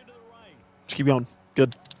option to the right. Just keep going.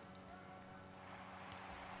 Good.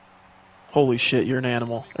 Holy shit, you're an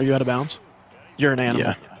animal. Are you out of bounds? You're an animal.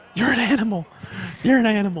 Yeah. You're an animal. You're an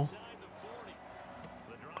animal.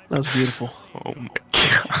 That was beautiful. Oh my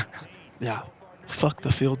god. Yeah. Fuck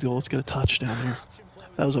the field goal. Let's get a touchdown here.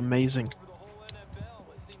 That was amazing. Over the whole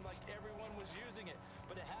NFL, it seemed like everyone was using it,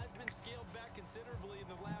 but it has been scaled back considerably in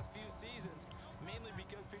the last few seasons, mainly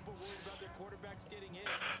because people worried about their quarterbacks getting hit.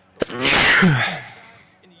 But when you use it time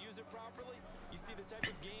and you use it properly, you see the type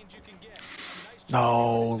of gains you can get. Nice job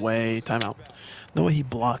No here. way. Timeout. No way he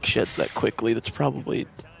block sheds that quickly. That's probably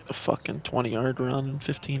a fucking 20-yard run,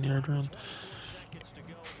 15-yard run. Seconds to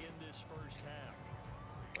go in this first half.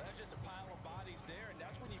 Well, that's just a pile of bodies there, and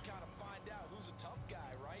that's when you kind of find out who's a tough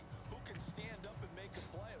guy, right? Who can stand up and make a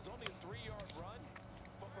play. It was only a 3-yard run,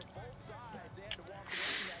 but for both sides, they had to walk away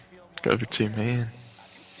from that field. Cover 2, man. I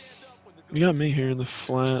can stand up when the You got me here in the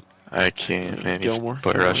flat. I can't, man. He's Gilmore.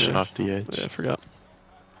 butt rushing Yeah. off the edge. Yeah, I forgot.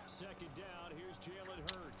 Second down, here's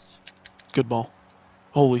Jalen Hurts. Good ball.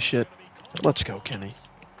 Holy shit. Let's go, Kenny.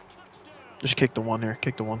 Just kick the 1 here.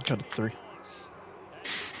 Kick the 1. Cut it 3.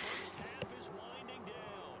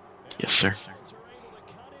 Yes, sir.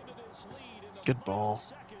 Good ball.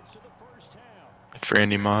 If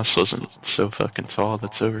Randy Moss wasn't so fucking tall,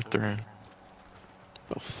 that's overthrown.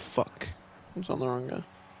 Oh, fuck. I was on the wrong guy.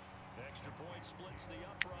 Extra point splits the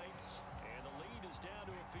uprights, and the lead is down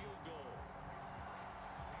to a field goal.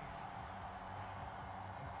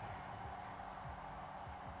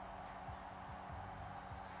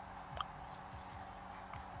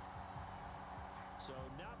 So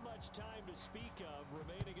not much time to speak of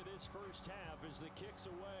remaining in this first half as the kick's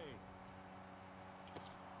away.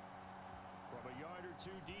 From a yard or 2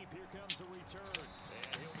 deep, here comes the return.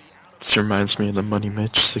 And he'll be out of This reminds me of the Money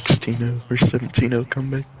Mitch 16-0 or 17-0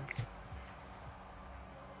 comeback.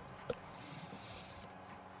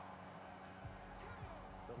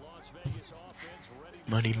 the Las Vegas offense ready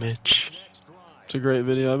to Money start Mitch. this next drive. It's a great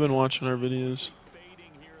video. I've been watching our videos.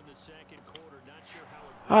 Fading here in the second quarter. Not sure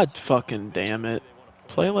how God fucking damn it.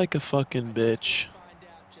 Play like a fucking bitch. find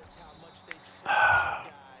out just how much they trust their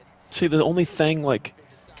guys, See, the only thing, like, they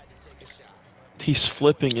decide to take a shot. he's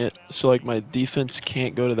flipping it, so, like, my defense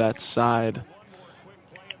can't go to that side. one more quick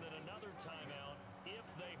play and then another timeout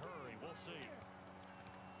if they hurry. We'll see.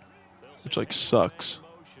 They'll Which, send like, the sucks.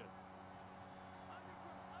 man in motion.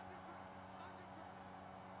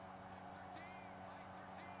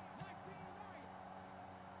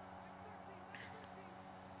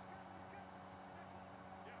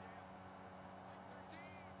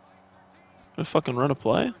 Gonna fucking run a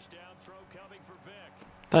play? First down throw coming for Vic.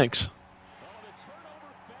 Thanks. Oh, the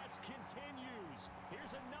turnover fest continues.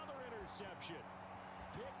 Here's another interception.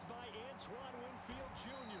 Picked by Antoine Winfield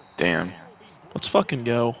Jr. Damn. Let's fucking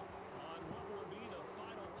go. On what will be the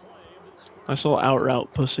final play of this first Nice little out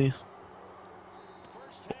route, pussy.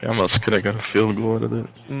 I almost could have got a field goal out of it.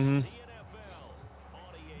 Mm-hmm. NFL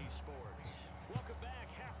on EA Sports. Welcome back.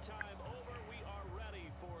 Halftime over. We are ready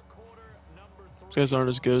for quarter number 3. These guys aren't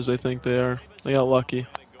as good as they think they are. They got lucky.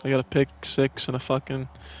 They got a pick 6 and a fucking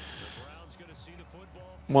Brown's gonna see the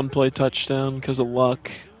football. 1-play touchdown because of luck.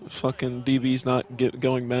 Fucking DB's not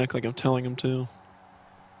going back like I'm telling him to. And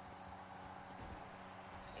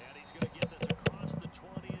he's gonna get this across the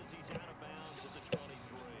 20 as he's out of bounds at the 23.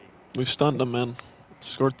 We've stunned them, man.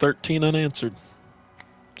 Scored 13 unanswered.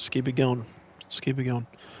 Just keep it going. Just keep it going.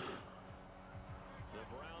 The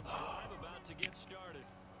Browns drive about to get started.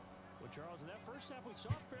 Well, Charles, in that first half, we saw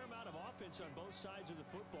a fair amount of offense on both sides of the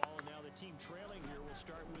football, and now the team trailing here will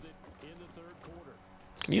start with it in the third quarter.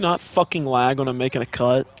 Can you not fucking lag when I'm making a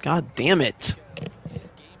cut? God damn it. His game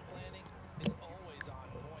planning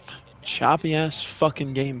Choppy ass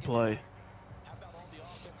fucking gameplay. How about all the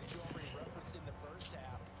offense that you already referenced in the first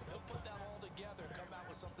half? They'll put that all together and come out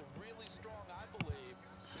with something really strong, I believe,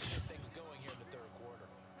 to get things going here in the third quarter.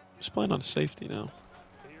 Just playing on safety now.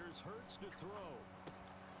 Here's Hurts to throw.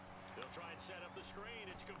 They'll try and set up the screen.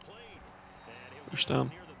 It's complete. And he'll First get down.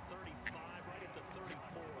 near the 35, right at the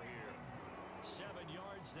 34 here. 7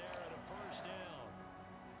 yards there and a first down.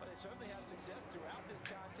 But they certainly had success throughout this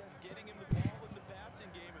contest, getting him the ball in the passing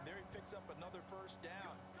game, and there he picks up another first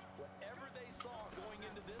down. Whatever they saw going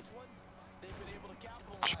into this one, they've been able to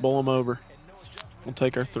capitalize. Just bowl him over. And no adjustment We'll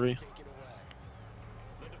take our made to 3. take it away.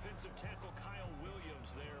 The defensive tackle Kyle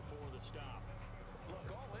Williams there for the stop. Look,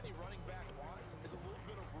 all any running back wants is a little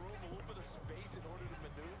bit of room, a little bit of space in order to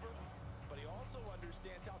maneuver, but he also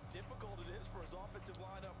understands how difficult it is for his offensive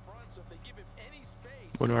line up front, so if they give him any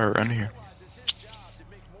space, What do I run here? it's his job to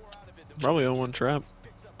make more out of it than Probably on one trap.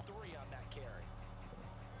 picks up 3 on that carry.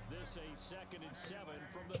 This a 2nd and 7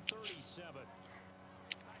 from the 37.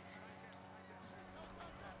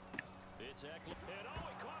 It's Eckler. And oh,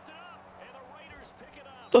 he coughed it up. And the Raiders pick it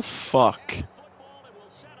up. The fuck? Football, and will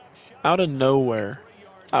set up shop. Out of nowhere.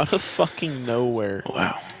 Out of fucking nowhere.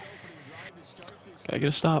 Wow. Gotta get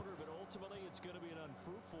a stop. But ultimately, it's going to be an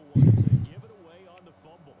unfruitful one as they give it away on the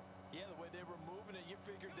fumble. Yeah, the way they were moving it, you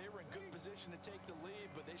figured they were in good position to take the lead,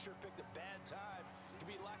 but they sure picked a bad time to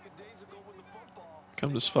be lackadaisical with the football.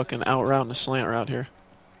 Come this fucking out route and a slant route here.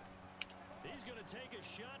 He's going to take a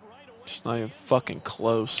shot right away. It's not even fucking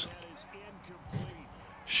close. That is incomplete.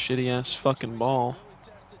 Shitty ass fucking ball. Really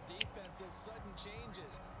tested defense, those sudden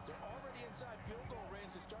changes. They're already inside field goal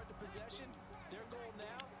range to start the possession. Their goal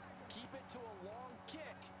now, keep it to a long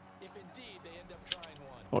kick, if indeed they end up trying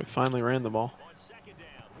one. Oh, we finally ran the ball. On 2nd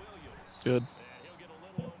down, Williams. Good. And he'll get a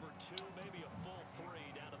little over 2, maybe a full 3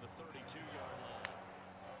 down to the 32-yard line.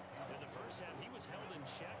 In the first half, he was held in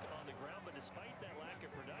check on the ground, but despite that lack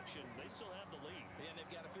of production, they still have the lead. And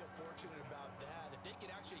they've got to feel fortunate about that. If they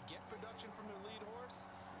could actually get production from their lead horse,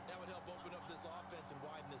 that would help open up this offense and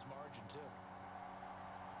widen this margin too.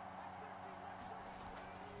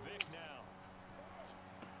 Vic now.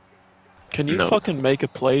 Can you No. fucking make a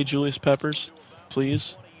play, Julius Peppers?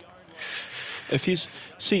 Please? If he's...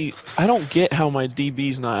 See, I don't get how my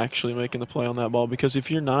DB's not actually making the play on that ball, because if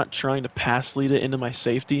you're not trying to pass lead it into my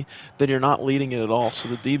safety, then you're not leading it at all. So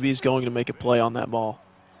the DB's going to make a play on that ball.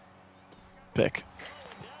 Pick.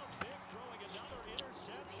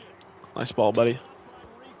 Nice ball, buddy.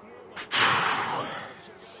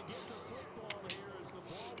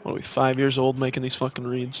 What are we, 5 years old making these fucking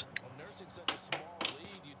reads? Well, nursing such a small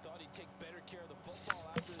lead, you thought he'd take better care of the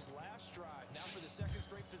football after his last drive. Now for the 2nd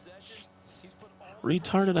straight possession, he's put all the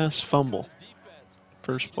Retarded ass fumble. his defense.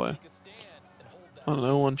 First play. Take a stand and hold that. On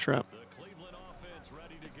an 0-1 trap. The Cleveland offense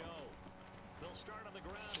ready to go. They'll start on the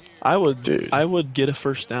ground here. Dude. I would get a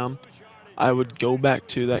first down. I would go back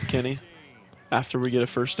to that Kenny after we get a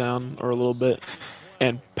first down or a little bit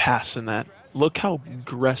and pass in that. Look how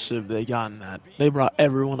aggressive they got in that. They brought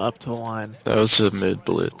everyone up to the line. That was a mid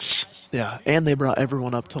blitz. Yeah, and they brought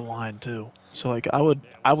everyone up to the line too. So like I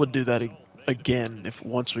would do that again if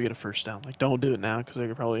once we get a first down. Like don't do it now because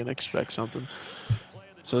they're probably gonna expect something.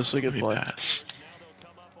 So this is a good We play. pass. Now they'll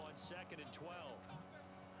come up on 2nd and 12.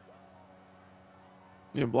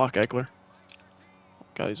 You can block Eckler.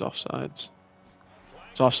 God, he's offsides.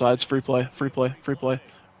 It's offsides. Free play. Free play. Free play.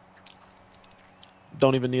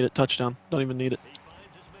 Don't even need it. Touchdown. Don't even need it.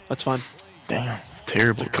 That's fine. Damn.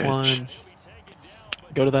 Terrible catch. Decline.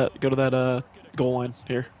 Go to that goal line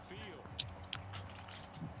here.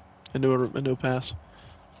 Into a pass.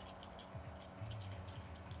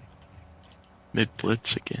 Mid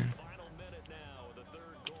blitz again. Final minute now of the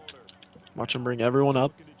 3rd quarter. Watch him bring everyone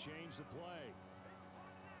up. Looking to change the play.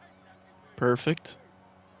 Perfect.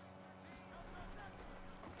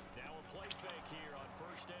 Now a play fake here on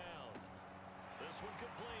 1st down. This one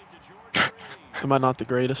complete to Jordan Reed. Am I not the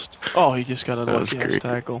greatest? Oh, he just got a That was lucky ass great.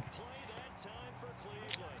 tackle. Play that time for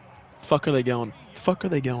Cleveland. Fuck are they going? Fuck are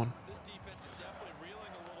they going? This defense is definitely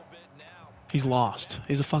reeling a little bit now. He's lost.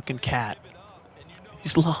 He's a fucking cat. Give it up, and you know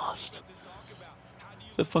He's lost. to talk about. How do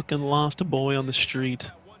you He's a fucking lost boy on the street.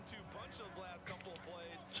 that 1-2 punch those last couple of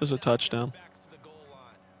plays? This is a touchdown. Backs to the goal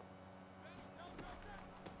line.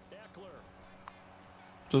 Eckler.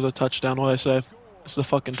 This is a touchdown. What I say? This is a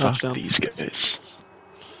fucking Fuck touchdown. these guys.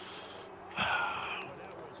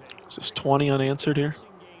 Is this 20 unanswered here? Passing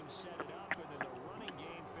game set it up, and then the running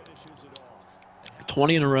game finishes it off.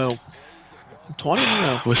 20 in a row. 20 in a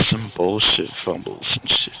row. With some bullshit fumbles and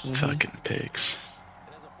shit. Mhm. Fucking picks.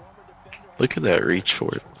 And as a former defender, Look at that reach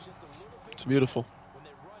for it. it's just a little bit It's beautiful. when they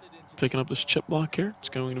run it into Picking up this chip block here. It's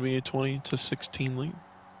going to be a 20-16 lead.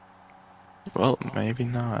 Well, maybe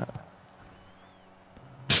not.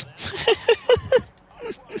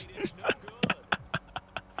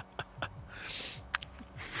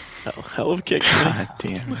 Hell of a kick, God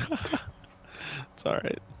Kenny. damn it. It's all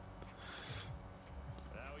right.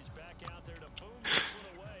 Now he's back out there to boom this one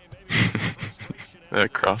away. Maybe with some frustration after That the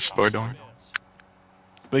crossbar defensive door. miss.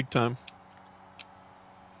 Big time.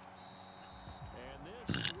 And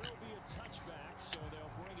this will be a touchback, so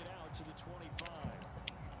they'll bring it out to the 25.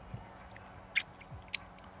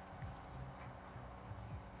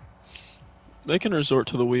 They can resort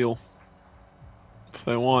to the wheel if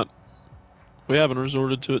they want. We haven't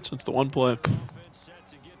resorted to it since the one play. Offense set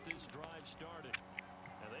to get this drive started.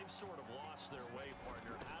 Now they've sort of lost their way,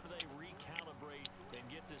 partner. How do they recalibrate and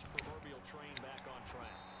get this proverbial train back on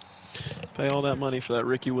track? Pay all that money for that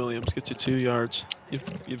Ricky Williams. Gets you 2 yards.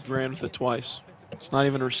 You've ran with it twice. It's not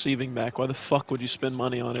even a receiving back. Why the fuck would you spend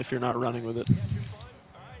money on it if you're not running with it?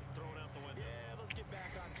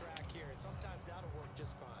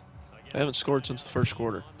 They haven't scored since the first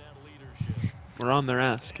quarter. We're on their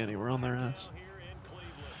ass, Kenny. We're on their ass.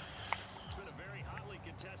 It's been a very hotly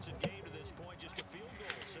contested game to this point. Just a field goal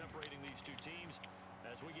separating these two teams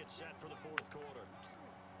as we get set for the fourth quarter.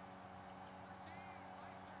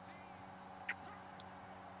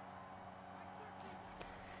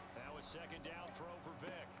 Now a second down throw for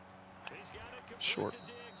Vic. He's got it complete Short. to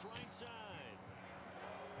Diggs, right side.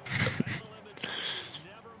 Battle in the trenches,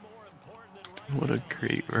 never more important than right What a now.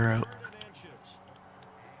 great This is route. 3rd and inches.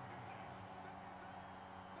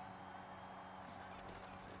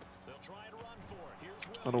 They'll try and run for it. Here's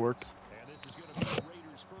Williams. That'll work. And this is going to be the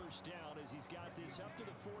Raiders' first down as he's got this up to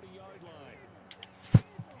the 40-yard line.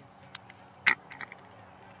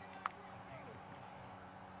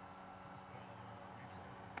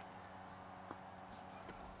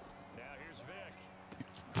 Now here's Vic.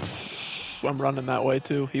 I'm running that way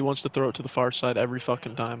too. He wants to throw it to the far side every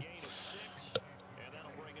fucking time. Gain of 6, and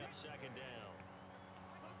that'll bring up second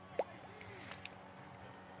down.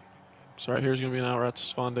 Sorry, here's gonna be an out route to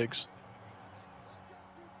Stephon Diggs.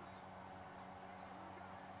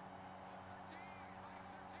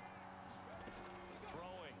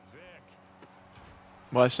 Throwing, Vic.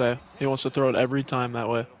 What I say? He wants to throw it every time that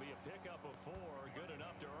way. It'll be a pickup of 4, good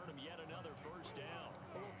enough to earn him yet another first down.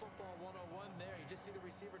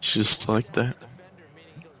 Just like that.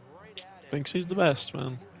 Thinks he's the best,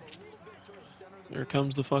 man. Here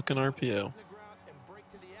comes the fucking RPO.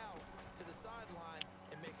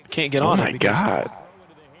 Can't get Oh on it my because god.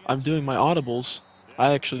 I'm doing my audibles.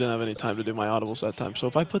 I actually didn't have any time to do my audibles that time. So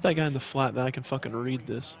if I put that guy in the flat, then I can fucking read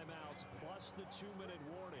this. Timeouts plus the 2-minute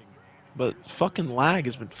warning. But fucking lag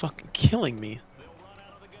has been fucking killing me They'll run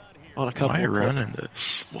out of the gun here. on a couple Why are you of plays. running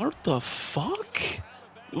this? What the fuck?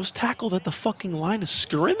 It was tackled at the fucking line of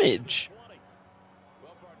scrimmage.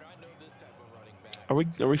 Are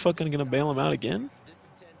we fucking gonna bail him out again? This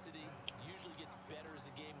intensity usually gets better as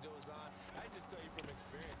the game goes on. I just tell you from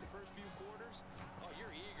experience, the first few quarters, oh, you're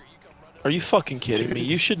eager. You come running. Are you fucking kidding me?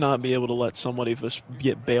 You should not be able to let somebody just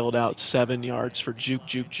get bailed out 7 yards for juke,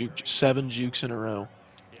 7 jukes in a row.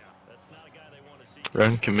 Yeah, that's not a guy they want to see.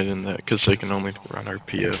 Run committing that because they can only run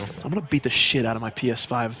RPO. I'm gonna beat the shit out of my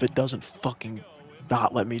PS5 if it doesn't fucking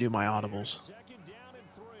not let me do my audibles. Second down and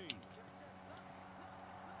 3.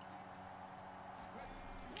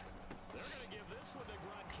 They're going to give this one to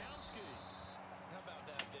Gronkowski. How about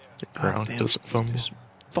that there? Brown damn. doesn't fumble. Just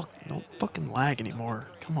don't fucking lag anymore.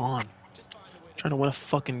 Come on. Trying to win a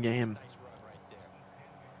fucking game. Nice run right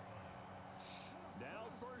there. Now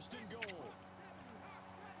first and goal.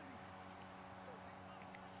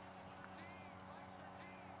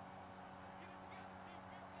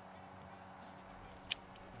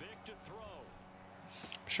 Vic to throw.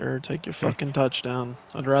 Sure, take your fucking touchdown.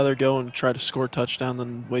 I'd rather go and try to score a touchdown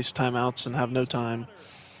than waste timeouts and have no time.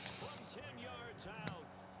 From 10 yards out,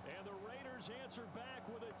 and the Raiders answer back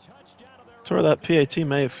with a touchdown of their That's where that PAT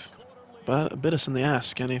may have quarter lead. bit us in the ass,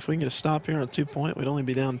 Skinny. If we can get a stop here on a 2-point, we'd only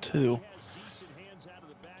be down 2. He has decent hands out of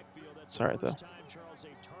the backfield. That's It's the all right, first though. time, Charles, they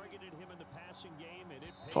targeted him in the passing game, and it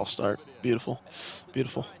paid False start. dividends. Beautiful.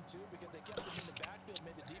 Beautiful.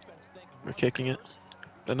 They're kicking it.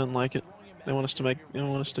 They didn't like it. They want us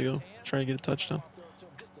to go try to get a touchdown.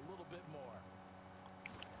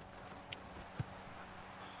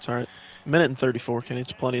 It's all right. Minute and 34, Kenny.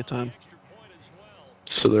 It's plenty of time. Extra point as well.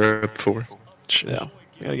 So they're up 4. Shit. Yeah,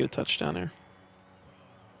 we gotta get a touchdown here.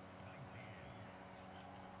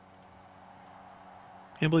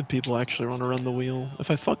 Can't believe people actually want to run the wheel. If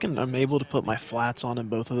I fucking am able to put my flats on in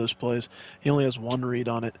both of those plays, he only has 1 read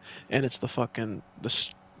on it, and it's the fucking the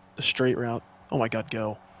straight route. Oh my god,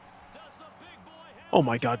 go! Does the big boy have Oh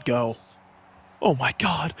my god, go! Oh my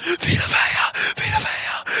God! Vita Vea! Vita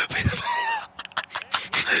Vea! Vita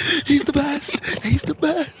Vea! He's the best! He's the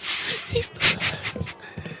best! He's the best!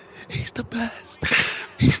 He's the best!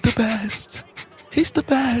 He's the best! He's the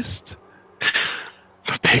best!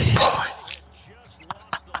 The big boy.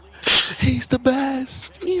 He's the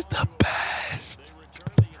best! He's the best!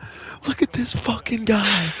 Look at this fucking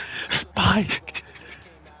guy! Spike!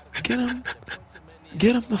 Get him!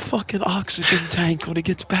 Get him the fucking oxygen tank when he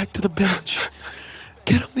gets back to the bench.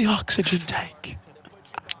 Get him the oxygen tank.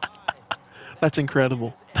 That's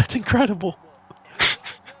incredible. That's incredible.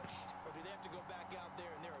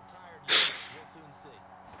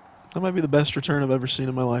 That might be the best return I've ever seen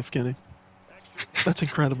in my life, Kenny. That's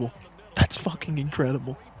incredible. That's fucking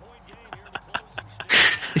incredible.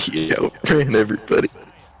 He outran everybody.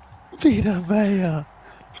 Vita Vea.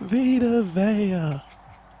 Vita Vea.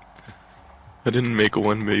 I didn't make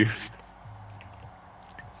one move.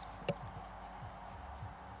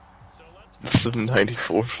 This is a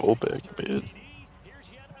 94 fullback, man.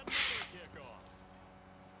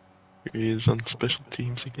 Here he is on special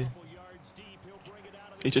teams again.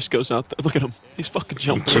 He just goes out there. Look at him. He's fucking He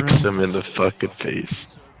jumping kicks around. him in the fucking face.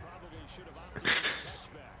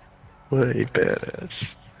 What a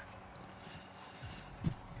badass.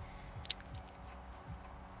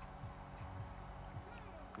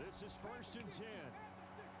 This is 1st and 10.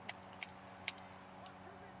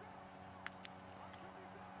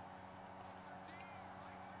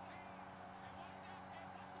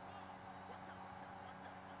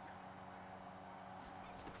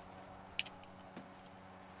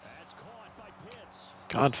 That's caught by Pitts.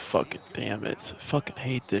 God fucking damn it. I fucking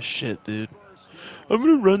hate this shit, dude. I'm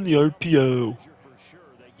gonna run the RPO. For sure,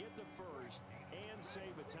 they get the first and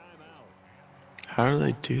save a timeout. How do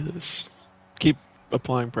they do this? Keep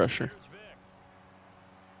applying pressure. Here's Vic.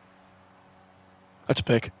 That's a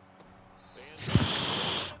pick.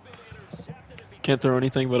 Can't throw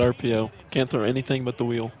anything but RPO. Can't throw anything but the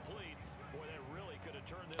wheel. Boy, that really could have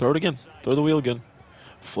turned this Throw it again. Throw the wheel again.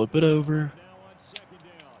 Flip it over. now on 2nd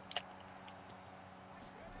down.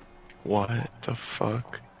 What the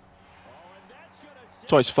fuck?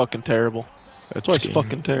 That's why he's fucking terrible. That's why he's game.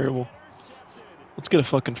 fucking terrible. Let's get a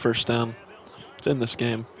fucking first down. It's in this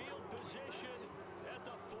game. Field position at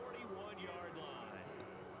the 41-yard line.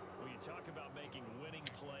 When you talk about making winning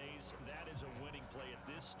plays, that is a winning play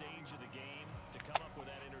at this stage of the game to come up with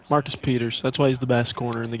that interception. Marcus Peters. That's why he's the best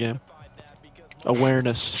corner in the game.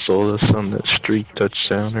 Awareness. Sold us on that streak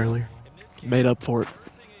touchdown earlier. Made up for it.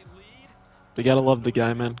 They gotta love the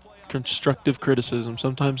guy, man. Constructive criticism.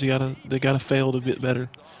 Sometimes they gotta fail to get better.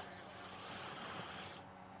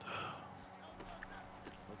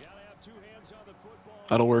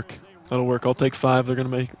 That'll work. That'll work. I'll take 5. They're gonna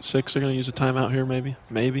make 6. They're gonna use a timeout here, maybe.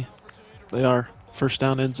 Maybe. They are. First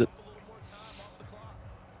down ends it.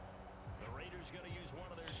 The Raiders going to use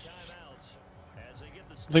one of their timeouts as they get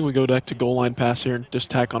the I think we go back to goal line pass here and just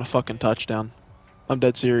tack on a fucking touchdown. I'm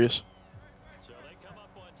dead serious. So they come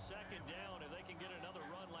up on 2nd down. If they can get another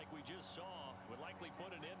run like we just saw, would likely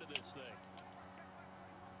put an end to this thing.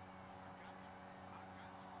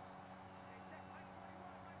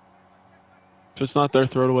 If it's not there,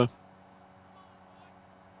 throw it away.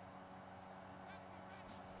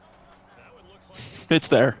 That one looks like It's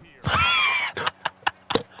there.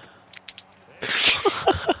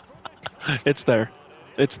 It's there.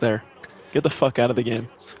 It's there. Get the fuck out of the game.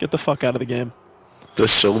 Get the fuck out of the game. The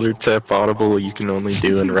shoulder tap audible you can only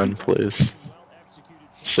do in run plays.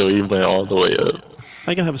 So he went all the way up.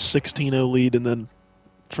 I can have a 16-0 lead and then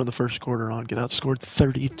from the first quarter on get outscored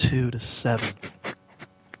 32-7.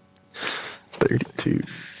 32.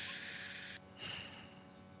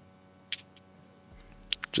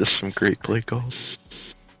 Just some great play calls.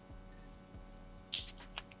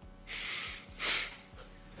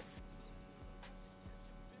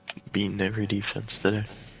 Beating every defense today.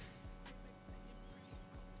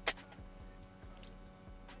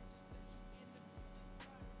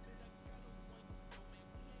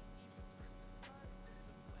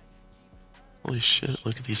 Holy shit,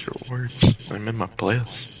 look at these rewards. I'm in my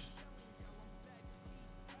playoffs.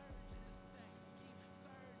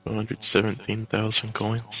 117,000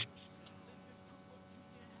 coins.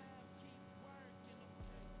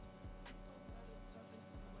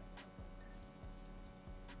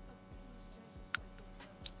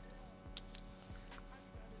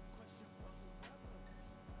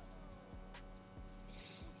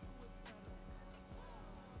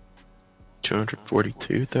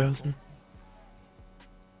 $242,000.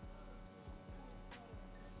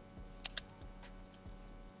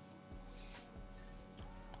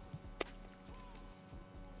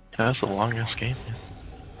 That's the longest game yet.